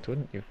show it,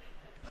 wouldn't you?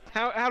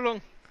 How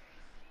long?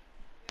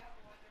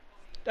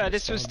 This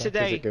As was far back as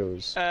today. it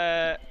goes.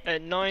 At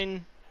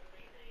Today.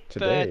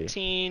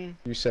 9:13.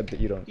 You said that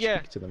you don't Yeah.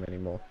 speak to them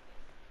anymore.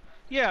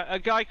 Yeah, a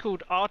guy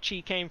called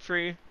Archie came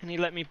through and he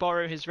let me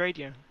borrow his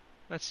radio.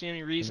 That's the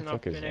only reason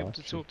fuck I've is been able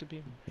to Archie? talk to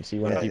people. You see,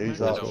 when Yeah, people who's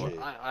do I that- Archie?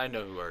 know, I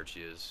know who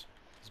Archie is.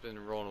 He's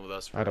been rolling with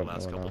us for I the don't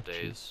last know an couple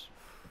Archie. days.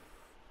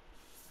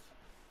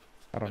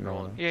 I don't been know.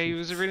 rolling. Yeah, he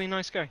was a really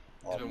nice guy.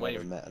 I've been never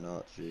waiting- met an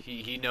Archie.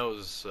 He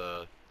knows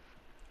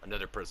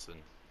another person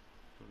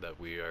that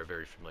we are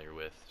very familiar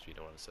with. If you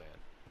know what I'm saying.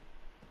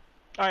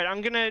 Alright,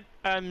 I'm gonna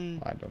I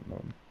don't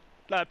know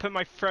him. put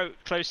my throat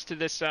close to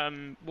this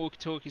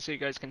walkie-talkie so you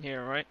guys can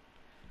hear, alright?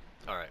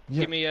 All right.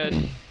 Yeah. Give me a...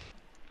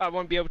 I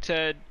won't be able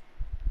to,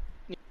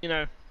 you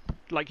know,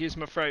 like use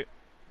my throat.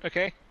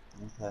 Okay?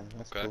 Okay,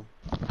 that's Okay. cool.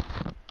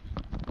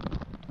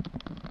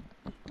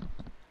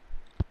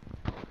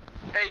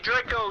 Hey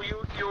Draco,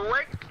 you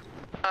awake?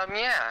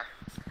 Yeah.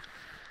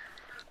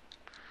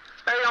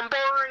 Hey, I'm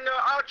borrowing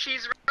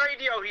Archie's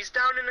radio. He's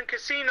down in the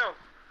casino.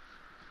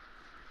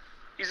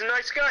 He's a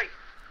nice guy.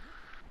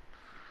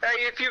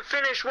 Hey, if you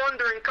finish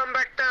wandering, come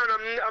back down.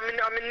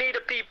 I'm in need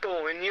of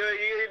people, and you're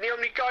the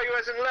only guy who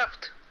hasn't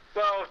left.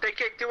 Well, they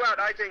kicked you out.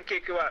 I didn't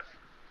kick you out.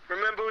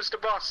 Remember who's the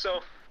boss,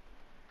 so.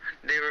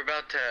 They were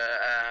about to,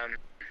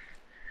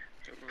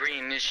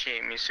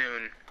 reinitiate me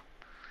soon.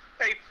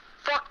 Hey,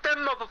 fuck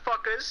them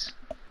motherfuckers.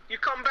 You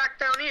come back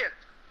down here.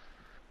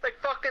 They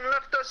fucking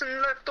left us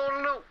and left all the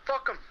loot.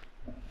 Fuck them.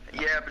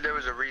 Yeah, but there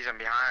was a reason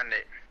behind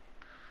it.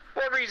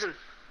 What reason?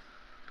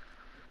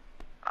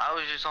 I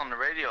was just on the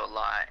radio a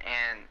lot,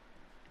 and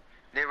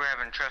they were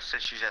having trust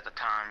issues at the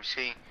time. You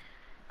see,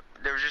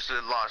 there was just a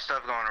lot of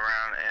stuff going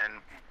around,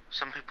 and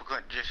some people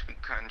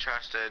couldn't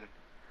trust it,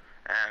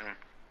 and...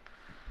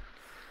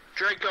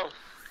 Draco,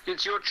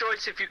 it's your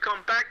choice if you come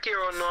back here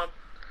or not.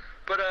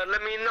 But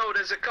let me know,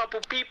 there's a couple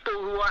people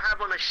who I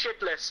have on a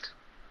shit list.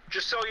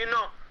 Just so you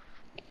know.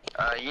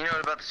 You know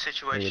about the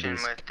situation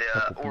these with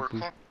couple the people.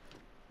 Oracle?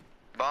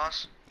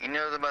 Boss, you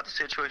know about the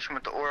situation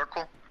with the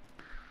Oracle?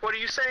 What are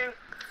you saying?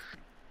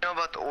 You know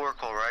about the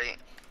Oracle, right?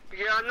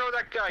 Yeah, I know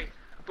that guy.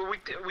 But we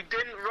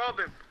didn't rob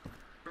him.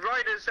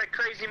 Ryder's that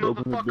crazy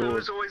motherfucker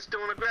who's always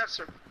doing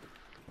aggressor.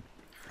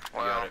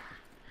 Well,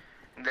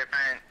 they're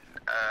planning,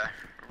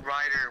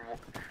 Ryder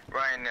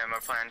and them are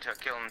planning to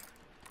kill him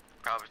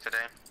probably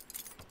today.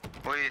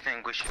 What do you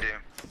think we should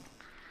do?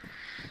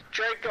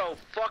 Draco,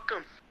 fuck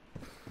him.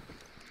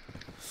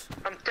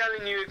 I'm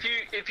telling you,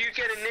 if you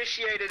get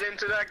initiated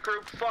into that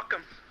group, fuck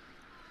him.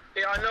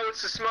 Yeah, I know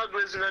it's the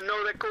smugglers, and I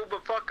know they're cool,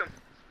 but fuck them.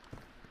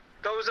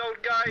 Those old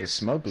guys, The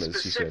smugglers, you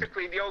said?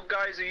 specifically the old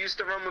guys who used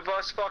to run with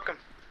us, fuck them.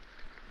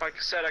 Like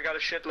I said, I got a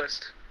shit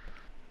list.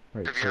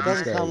 Right, To be so It these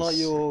doesn't sound like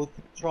guys... you're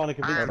trying to I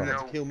convince have them no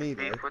not to kill me,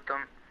 though. beef with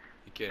them.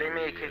 You can't They may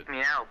really kick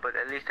me out, but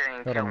at least they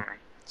ain't Hold kill on. me.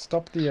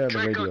 Stop the Draco,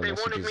 radio they wanted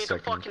messages me a to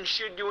second. fucking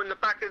shoot you in the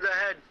back of the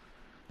head.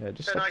 Yeah,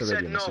 just and stop I the said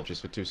radio no. messages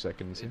for 2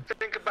 seconds, yeah?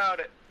 Think about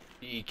it.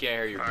 You can't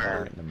hear your Alright.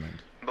 Alright, never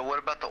mind. But what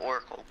about the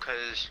Oracle?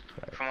 Because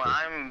Right, from what cool.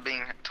 I'm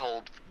being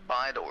told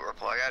by the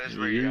Oracle, I got his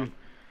radio.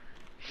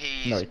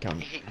 No, he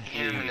can't.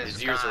 Him and his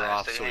His ears are guys,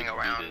 off, they so he hang can do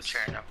around this.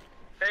 cheering up.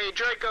 Hey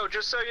Draco,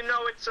 just so you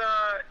know, it's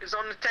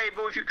on the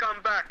table if you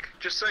come back.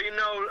 Just so you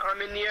know,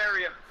 I'm in the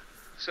area.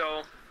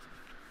 So,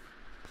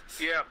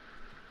 yeah.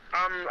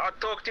 I'll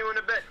talk to you in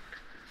a bit.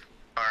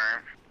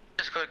 Alright.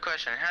 Just a quick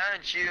question. How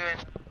did you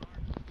and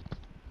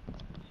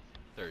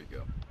There you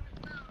go.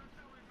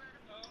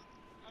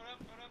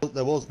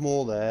 There was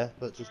more there,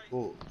 but just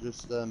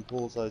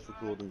pause those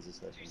recordings a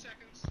second.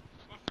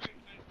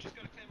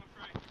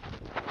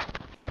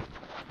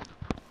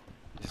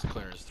 Just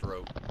clearing his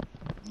throat.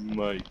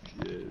 Mike,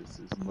 yes,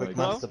 it's Quick Mike.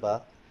 master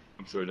back.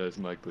 I'm sorry, that's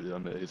Mike, but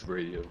I'm at his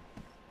radio.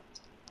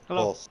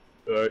 Hello. Boss.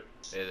 Alright.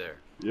 Hey there.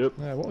 Yep.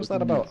 Yeah, what was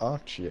that about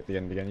Archie at the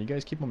end again? You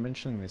guys keep on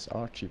mentioning this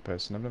Archie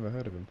person. I've never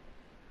heard of him.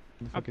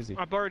 Who the fuck is he?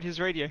 I borrowed his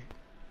radio.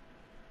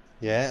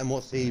 Yeah, and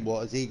what's he?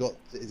 What has he got?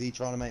 Is he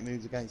trying to make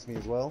moves against me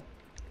as well?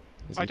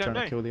 Is I he don't trying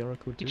know. to kill the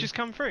Oracle He too? just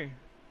come through.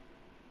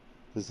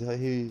 Because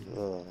he.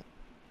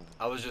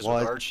 I was just Why-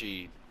 with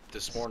Archie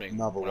this morning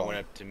Another when I one. went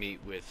up to meet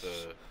with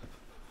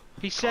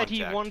He said he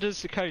Contact.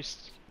 wanders the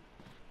coast.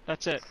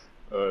 That's it.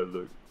 Alright,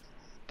 look.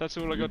 That's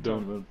all I You got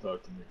don't done. want to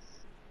talk to me.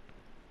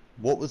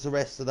 What was the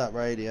rest of that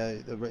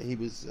radio? He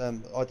was.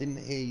 I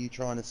didn't hear you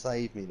trying to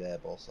save me there,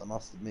 boss. I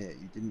must admit,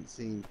 you didn't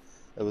seem.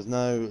 There was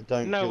no.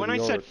 Don't. No, kill when the I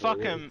said Oracle, fuck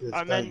it was him, just I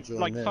don't meant join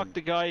like in. fuck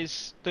the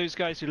guys, those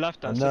guys who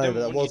left I us. know, I but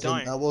don't want you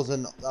dying. that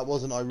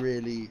wasn't. I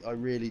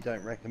really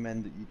don't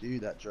recommend that you do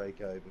that,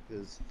 Draco,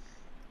 because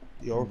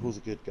the Oracle's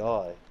a good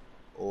guy,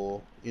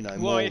 or you know. Well,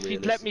 more if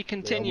you'd let me realistically, I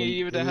continue, wouldn't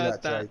you would have do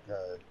heard that.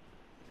 Draco.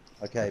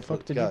 Okay, The fuck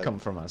but did go. you come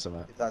from,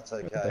 Azamat? If that's the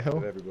okay hell?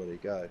 with everybody,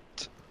 go.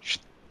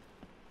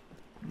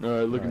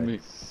 Alright, look at Alright. me.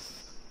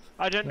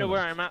 I don't know No.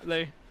 where I'm at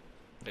though.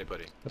 Hey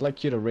buddy. I'd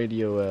like you to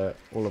radio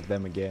all of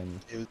them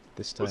again.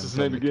 This time. What's his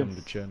tell name them to again? come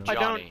to Cherno. I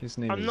don't- Johnny. His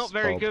name I'm is not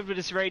very Bob. good with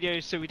this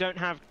radio, so we don't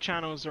have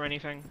channels or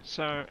anything.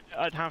 So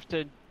I'd have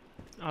to.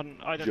 I don't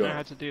know John.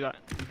 how to do that.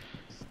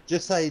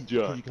 Just say,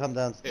 John. could you come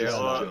down to Yeah, the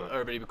John.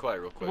 everybody be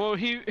quiet real quick. Well,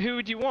 who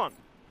would you want?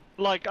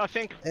 Like, I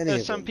think Any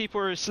of some them.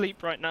 people are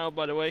asleep right now,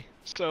 by the way.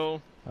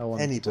 So I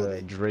want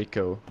Anybody.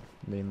 Draco,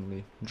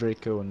 mainly.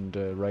 Draco and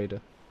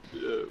Ryder.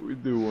 Yeah, we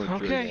do want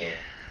okay. Drake.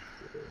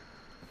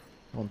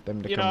 I want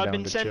them to You come know, down I've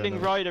been to sending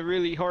Cherno. Ryder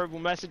really horrible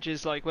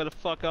messages like, "Where the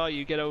fuck are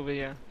you? Get over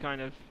here," kind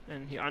of.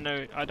 And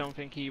I don't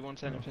think he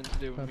wants anything to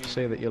do with I'd me.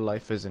 say that your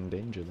life is in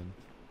danger then.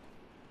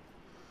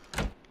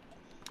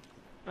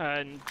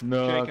 And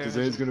No, Draco because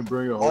has- A's gonna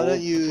bring a whole Why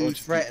don't you bunch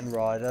of threaten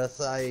Ryder?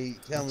 Say,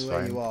 tell That's me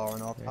where fine. you are,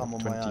 and I'll Yeah, come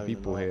on my 20 own,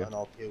 people and, here. and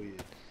I'll kill you.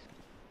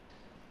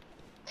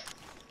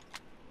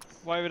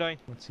 Why would I?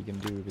 What's he gonna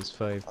do with his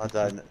 5? I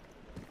don't.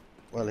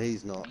 Well,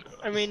 he's not.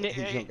 I mean,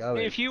 He's not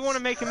going. if you want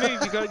to make a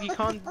move, you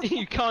can't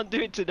you can't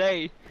do it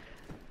today.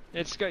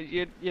 It's go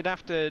you'd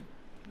have to.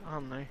 I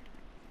don't know.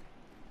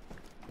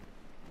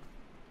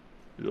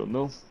 You don't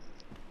know?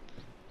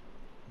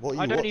 What are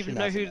you I don't watching even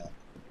know as who- now?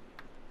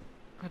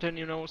 I don't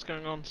even know what's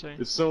going on. So,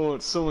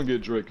 If someone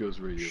get Draco's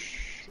radio.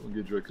 Someone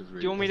get Draco's radio.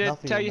 do you want me There's to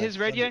nothing tell on you that his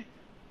radio?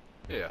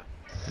 Yeah,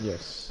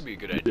 Yes. that'd be a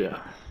good idea.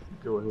 Yeah.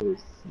 Go ahead.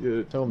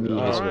 Yeah. Tell me his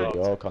Alright.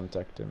 radio, I'll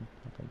contact him.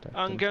 I'll contact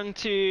I'm him. going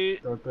to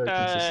This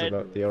is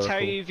about the Oracle.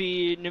 tell you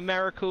the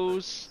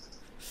numericals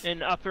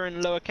in upper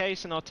and lower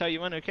case, and I'll tell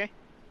you when. Okay.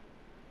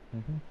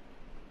 Mhm.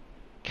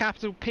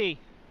 Capital P.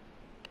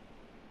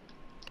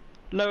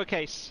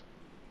 Lowercase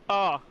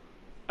R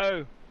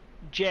O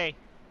J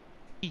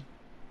E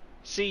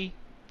C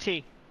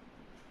T.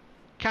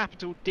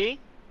 Capital D.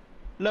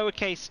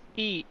 Lowercase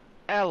E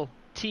L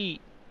T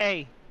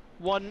A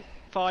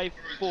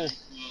 154.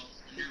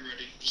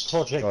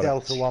 Project Got it.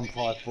 Delta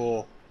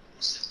 154.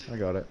 I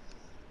got it.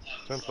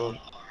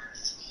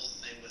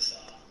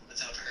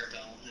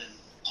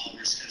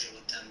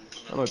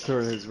 I'm gonna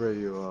turn his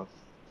radio off.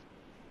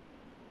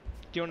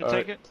 Do you want to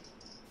Alright. take it?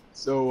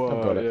 So,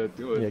 I've got it. yeah,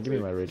 do it. Yeah, give me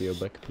my radio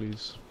back,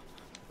 please.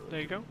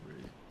 There you go.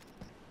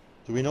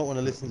 Do we not want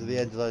to listen to the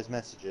end of those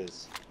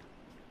messages?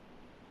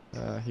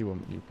 He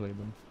won't replay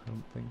them, I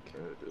don't think.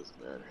 It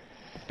doesn't matter.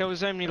 There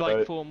was only like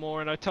Alright. 4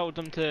 more, and I told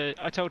him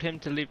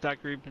to leave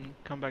that group and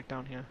come back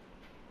down here.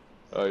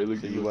 Alright, look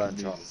So at you weren't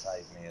me. trying to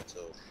save me at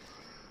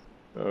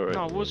all. Alright.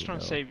 No, I was there trying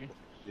you to go. save you.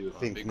 You were Be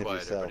thinking of quiet,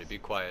 yourself. everybody. Be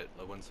quiet.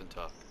 Let Winston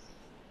talk.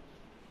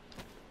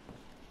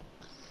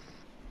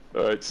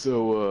 Alright,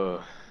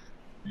 so,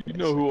 you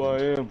know who I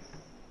am,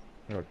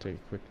 I'll take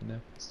a quick nap.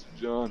 Mr.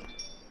 John.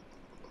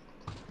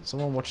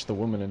 Someone watch the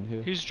woman in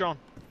here. Who's John?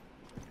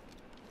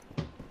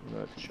 I'm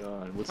not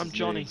John. What's I'm his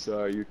Johnny. name?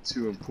 Sorry, you're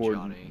too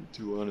important. Johnny. You're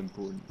too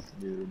unimportant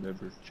for me to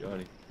remember.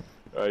 Johnny.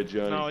 Alright,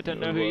 Johnny. No, I don't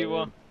know who you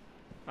are.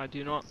 I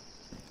do not.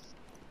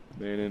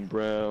 Man in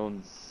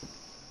brown.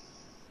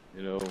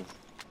 You know,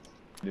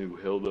 who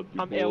held up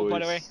your I'm boys. ill, by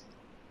the way.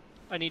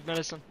 I need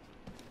medicine.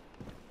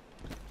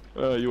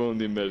 You won't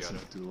need medicine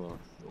for too long.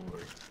 Don't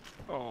worry.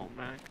 Oh,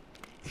 man.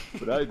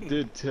 But I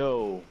did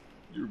tell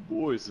your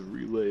boys to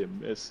relay a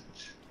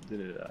message,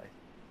 didn't I?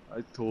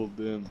 I told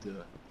them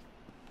to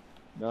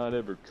not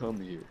ever come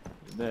here,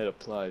 and that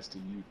applies to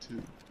you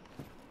too,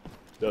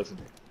 doesn't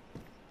it?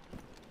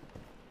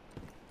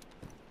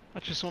 I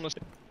just want to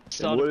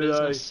start a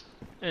business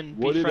and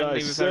be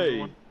friendly with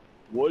everyone.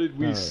 What did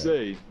we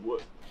say?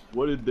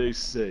 What did they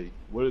say?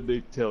 What did they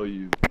tell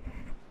you?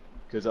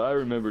 Because I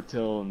remember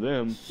telling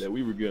them that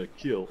we were gonna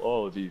kill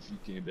all of you if you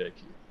came back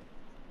here.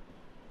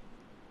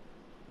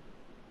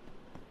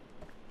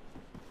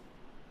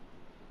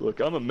 Look,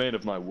 I'm a man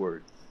of my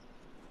word.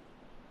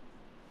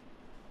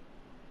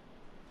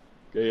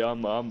 Okay,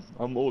 I'm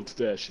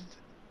old-fashioned,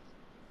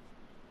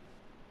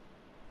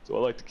 so I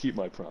like to keep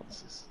my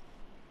promises.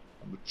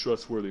 I'm a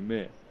trustworthy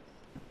man.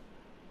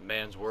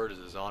 Man's word is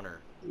his honor.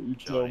 You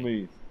tell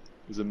me,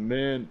 as a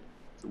man,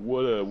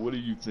 what do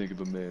you think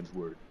of a man's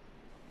word?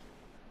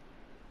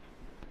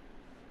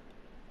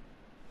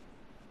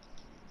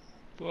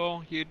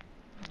 Well, you're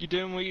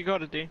doing what you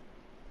gotta do.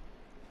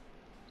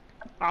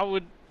 I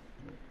would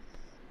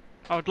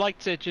like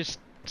to just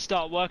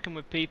start working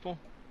with people.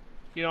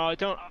 You know,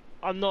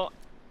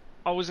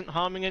 I wasn't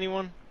harming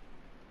anyone.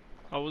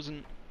 I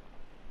don't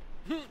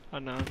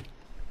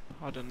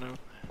know.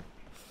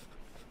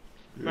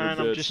 Man,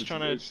 I'm just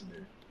trying to.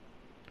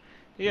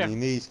 Yeah. I mean,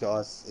 these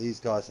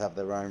guys have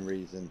their own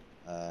reason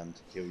to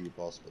kill you,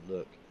 boss. But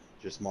look,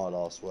 just my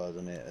last word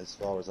on it. As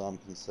far as I'm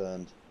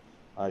concerned,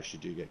 I actually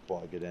do get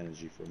quite a good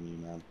energy from you,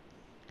 man.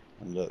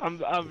 And look,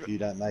 if you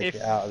don't make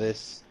it out of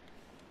this,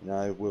 you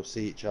know, we'll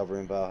see each other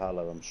in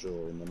Valhalla, I'm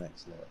sure, in the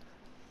next life.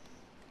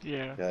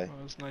 Yeah. Okay. Well,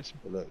 it was nice.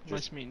 But look,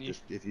 nice meeting you.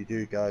 Just if you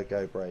do go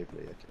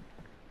bravely. Okay.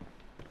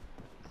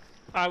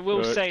 I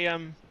will say,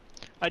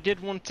 I did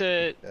want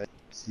to.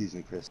 Excuse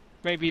me, Chris.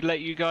 Maybe let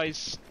you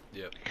guys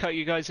cut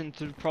you guys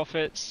into the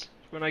profits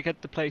when I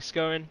get the place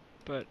going,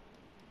 but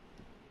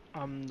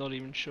I'm not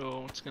even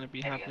sure what's going to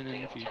be happening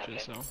in the future.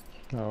 So.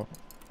 Now,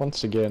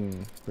 once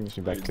again, brings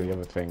me back to the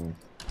other thing.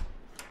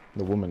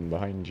 The woman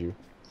behind you.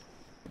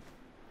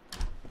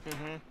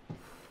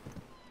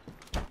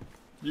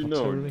 What's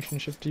her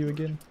relationship to you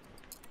again?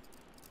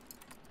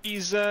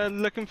 She's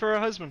looking for her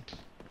husband.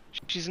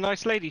 She's a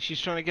nice lady. She's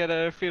trying to get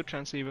a field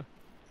transceiver.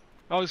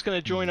 I was going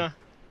to join her,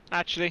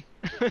 actually.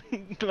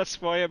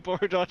 That's why I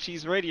borrowed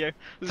Archie's radio. I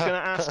was going to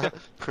ask her.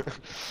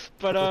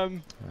 But, well...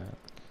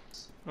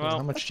 How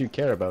much do you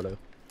care about her?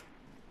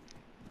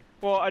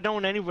 Well, I don't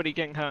want anybody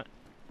getting hurt.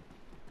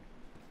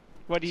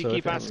 Why do you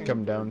keep asking? So if it has to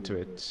come down to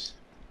it,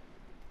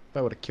 if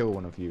I were to kill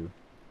one of you,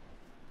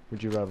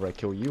 would you rather I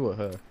kill you or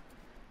her?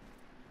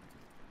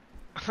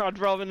 I'd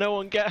rather no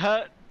one get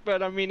hurt,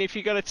 but I mean, if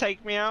you're gonna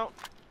take me out,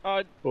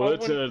 Well,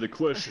 that's out of the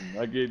question.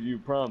 I gave you a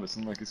promise,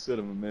 and like I said,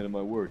 I'm a man of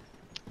my word.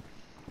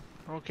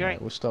 Okay. Right,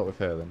 we'll start with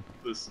her then.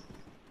 Listen,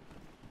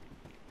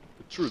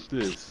 the truth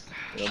is,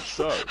 and I'm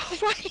sorry.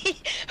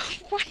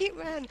 Wait,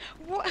 man,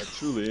 what? I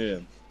truly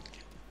am.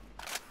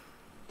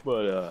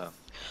 But,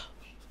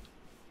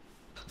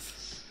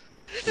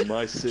 for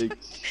my sake,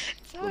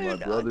 for my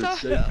brother's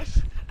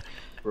sake,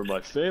 for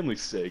my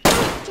family's sake,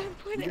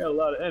 we got a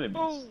lot of enemies.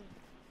 Oh.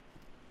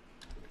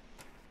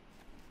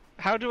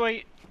 How do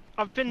I?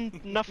 I've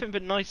been nothing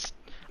but nice.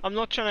 I'm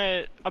not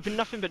trying to. I've been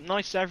nothing but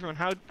nice to everyone.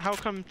 How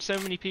come so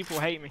many people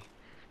hate me?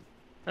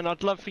 And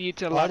I'd love for you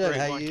to elaborate.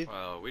 I don't hate you.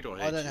 We don't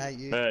hate you. I don't hate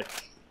you. Heck.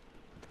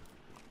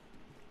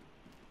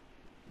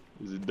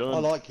 Is it done? I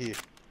like you.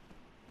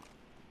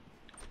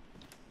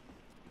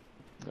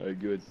 Alright,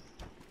 good.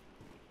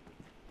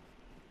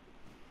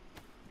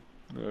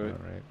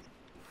 Alright.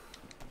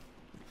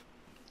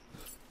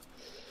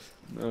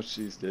 Now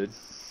she's dead.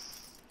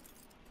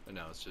 And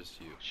now it's just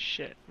you.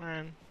 Shit,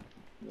 man.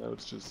 Now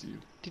it's just you.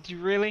 Did you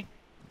really?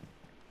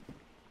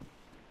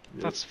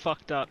 Yep. That's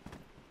fucked up.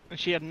 And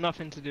she had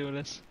nothing to do with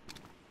this.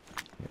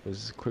 It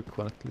was a quick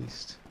one at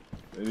least.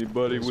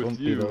 Anybody with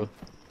you,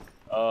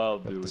 I'll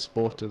do it. The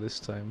sporter this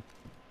time.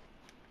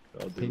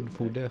 I'll do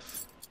Painful it,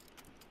 death.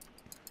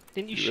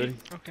 Didn't you ready?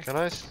 shoot? Okay.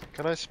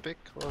 Can I speak?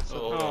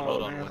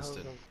 Hold on,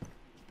 Winston.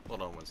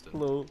 Hold on, Winston.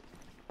 Hello.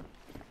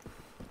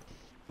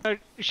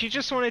 She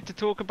just wanted to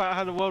talk about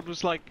how the world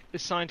was like a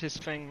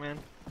scientist thing, man.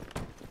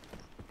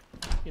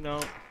 You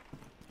know.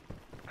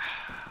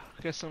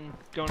 I guess I'm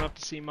going up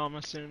to see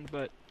Mama soon,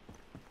 but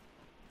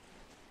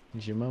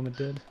Is your mama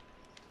dead?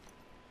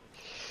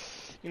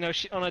 you know,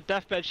 she on her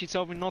deathbed she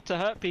told me not to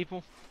hurt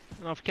people,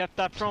 and I've kept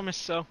that promise.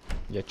 So.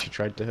 Yet she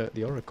tried to hurt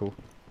the Oracle.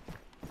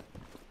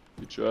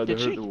 You tried to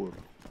hurt the world.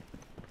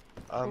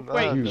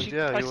 Wait,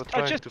 yeah, you were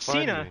trying I just to find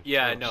seen her. me.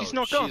 Yeah, no. She's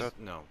not gone.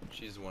 No,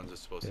 she's the one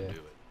that's supposed to do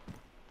it.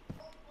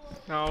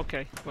 Oh,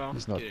 okay. Well.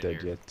 He's not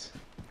dead yet.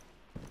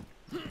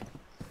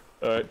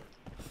 Alright.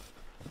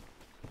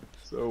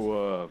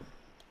 So,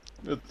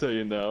 I'll tell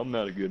you now, I'm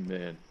not a good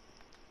man.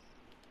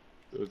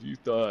 So if you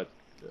thought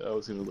that I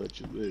was gonna let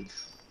you live,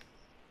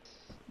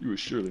 you were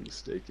surely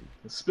mistaken.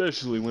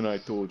 Especially when I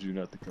told you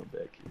not to come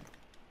back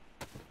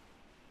here.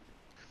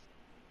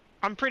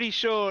 I'm pretty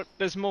sure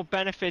there's more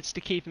benefits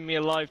to keeping me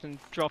alive than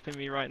dropping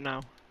me right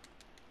now.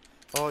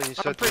 Oh, you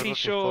said pretty you're looking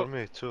sure- for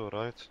me too,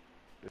 right?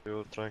 You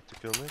were trying to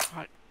kill me?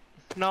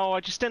 No, I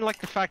just didn't like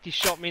the fact he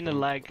shot me in the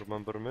leg.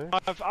 Remember me?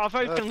 I've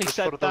openly just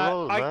said for the that.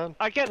 lol, man.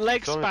 I get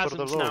leg It's only for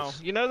the spasms now.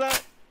 lols. You know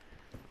that?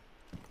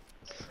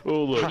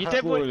 Oh look, You the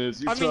did what? point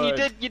is, I mean,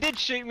 you did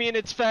shoot me, and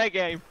it's fair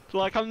game.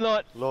 Like I'm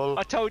not. Lol.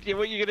 I told you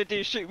what you're gonna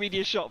do. Shoot me,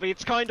 you shot me.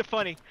 It's kind of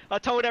funny. I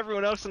told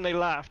everyone else, and they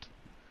laughed.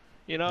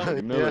 You know?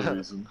 Another Yeah.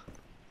 reason.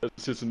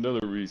 That's just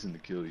another reason to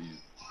kill you. You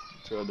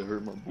tried to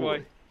hurt my boy.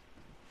 Why?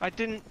 I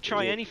didn't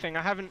try Yeah. anything.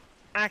 I haven't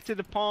acted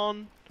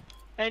upon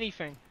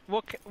anything.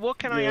 What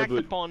can I Yeah, act but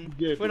upon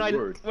you gave when the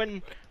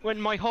word.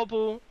 when my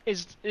hobble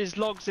is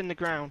logs in the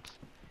ground,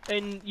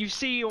 and you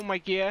see all my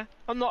gear?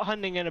 I'm not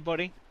hunting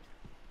anybody.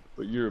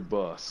 But you're a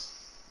boss.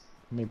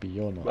 Maybe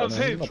you're not. Of No,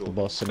 who? you're not the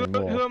boss Who-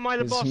 anymore. who am I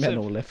the His boss men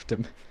of? all left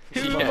him. Who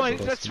Yeah. am I?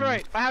 Boss That's of him.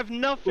 right. I have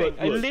nothing. Look,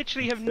 I look,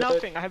 literally have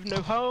nothing. I have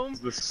no home. I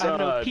have no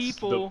Besides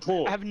people. the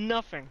point. I have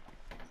nothing.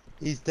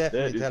 He's That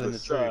definitely is telling the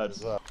truth besides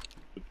as well.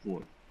 the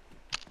point.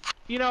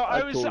 You know,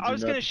 I was told you gonna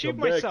not to shoot come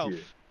back myself.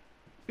 here.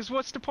 Because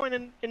what's the point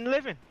in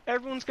living?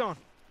 Everyone's gone.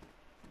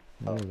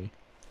 Really?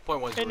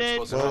 Point was, And we're then-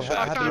 supposed to Well, come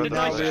back I to found it. a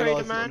nice realize trader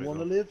that man. you want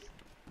to live?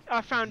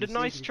 I found a You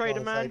nice seem to trader try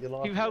to man save your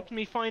life, who yeah. helped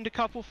me find a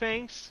couple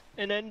things,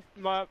 and then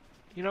my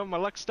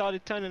luck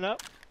started turning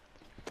up.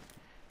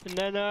 And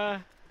then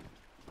You're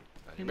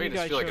and making you us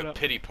guys feel like showed a up.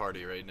 pity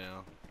party right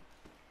now.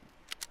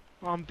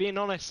 Well, I'm being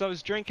honest. I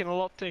was drinking a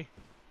lot too.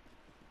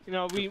 You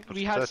know, we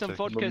had some Pathetic.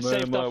 vodka I'm a man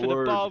saved of my up for the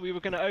word. bar. We were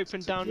gonna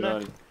open down there,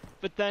 Johnny,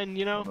 but then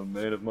you know, I'm a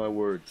man of my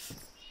word.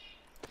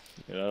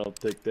 And I don't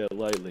take that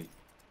lightly.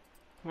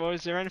 well,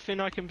 is there anything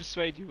I can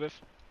persuade you with?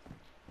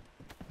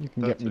 You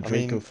can get me I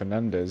Draco mean-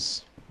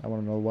 Fernandez. I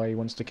want to know why he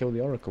wants to kill the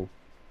Oracle.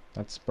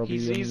 That's probably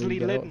He's the only way easily you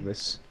get out lidden. of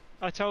this.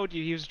 I told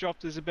you he was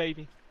dropped as a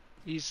baby.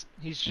 He's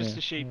just Yeah,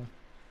 a sheep. yeah.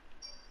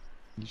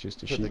 He's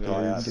just a Put the sheep. guy You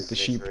out can of get the his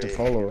sheep to misery,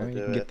 follow. he'll You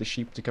do can get it. the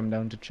sheep to come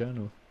down to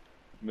Cherno.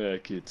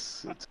 Mac,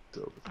 it's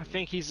over. I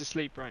think he's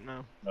asleep right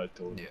now. I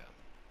told you. Yeah.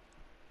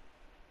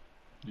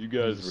 You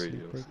guys He's asleep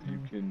radios. right You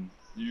now. can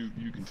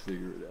you can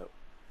figure it out.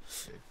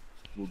 Okay.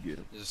 We'll get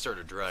him. Just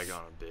started to drag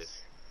on a bit.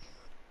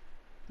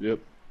 Yep.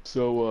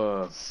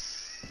 So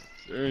is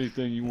there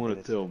anything you want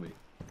to tell me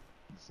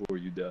before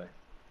you die?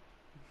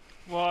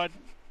 Well,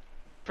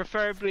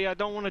 preferably I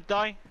don't want to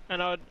die,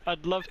 and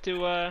I'd love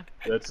to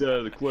That's out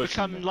of the question.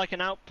 become man. like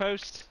an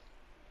outpost.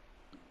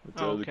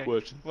 That's out of the okay.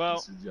 question. Well,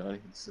 Mr. Johnny,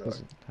 I'm sorry.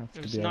 Doesn't have It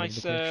to was be out nice,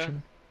 of the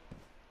question.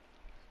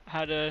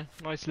 Had a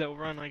nice little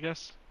run, I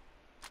guess.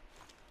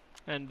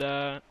 And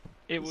it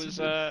Yes, was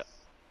you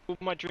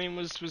did. my dream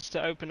was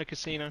to open a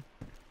casino,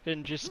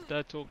 and just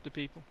talk to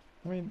people.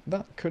 I mean,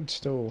 that could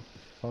still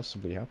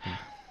possibly happen.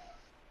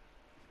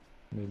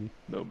 Maybe.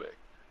 No, Mac.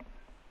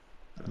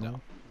 No,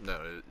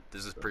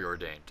 this is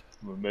preordained.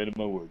 I'm a man of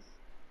my word.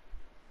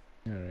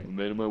 Alright. I'm a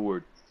man of my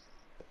word.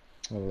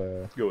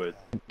 Well, Go ahead.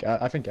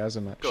 I think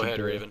Azamat Go should ahead,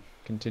 Raven.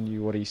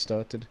 continue what he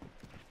started.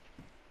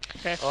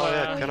 If, Oh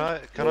yeah, can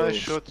I Oh.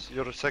 shoot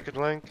your second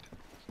link?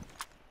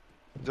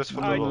 Just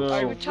for the I- lulz.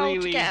 I You were told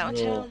really- to get out of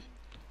No. town.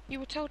 You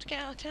were told to get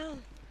out of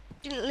town.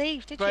 You didn't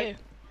leave, did But- you?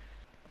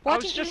 Why I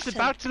was didn't you just listen?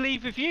 about to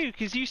leave with you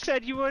because you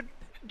said you were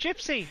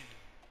gypsy.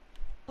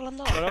 Well, I'm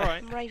not. But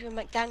alright. I'm Raven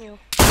McDaniel.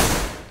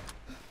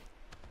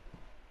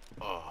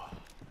 Oh,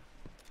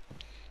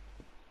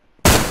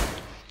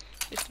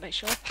 Just to make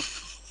sure.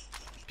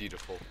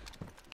 beautiful.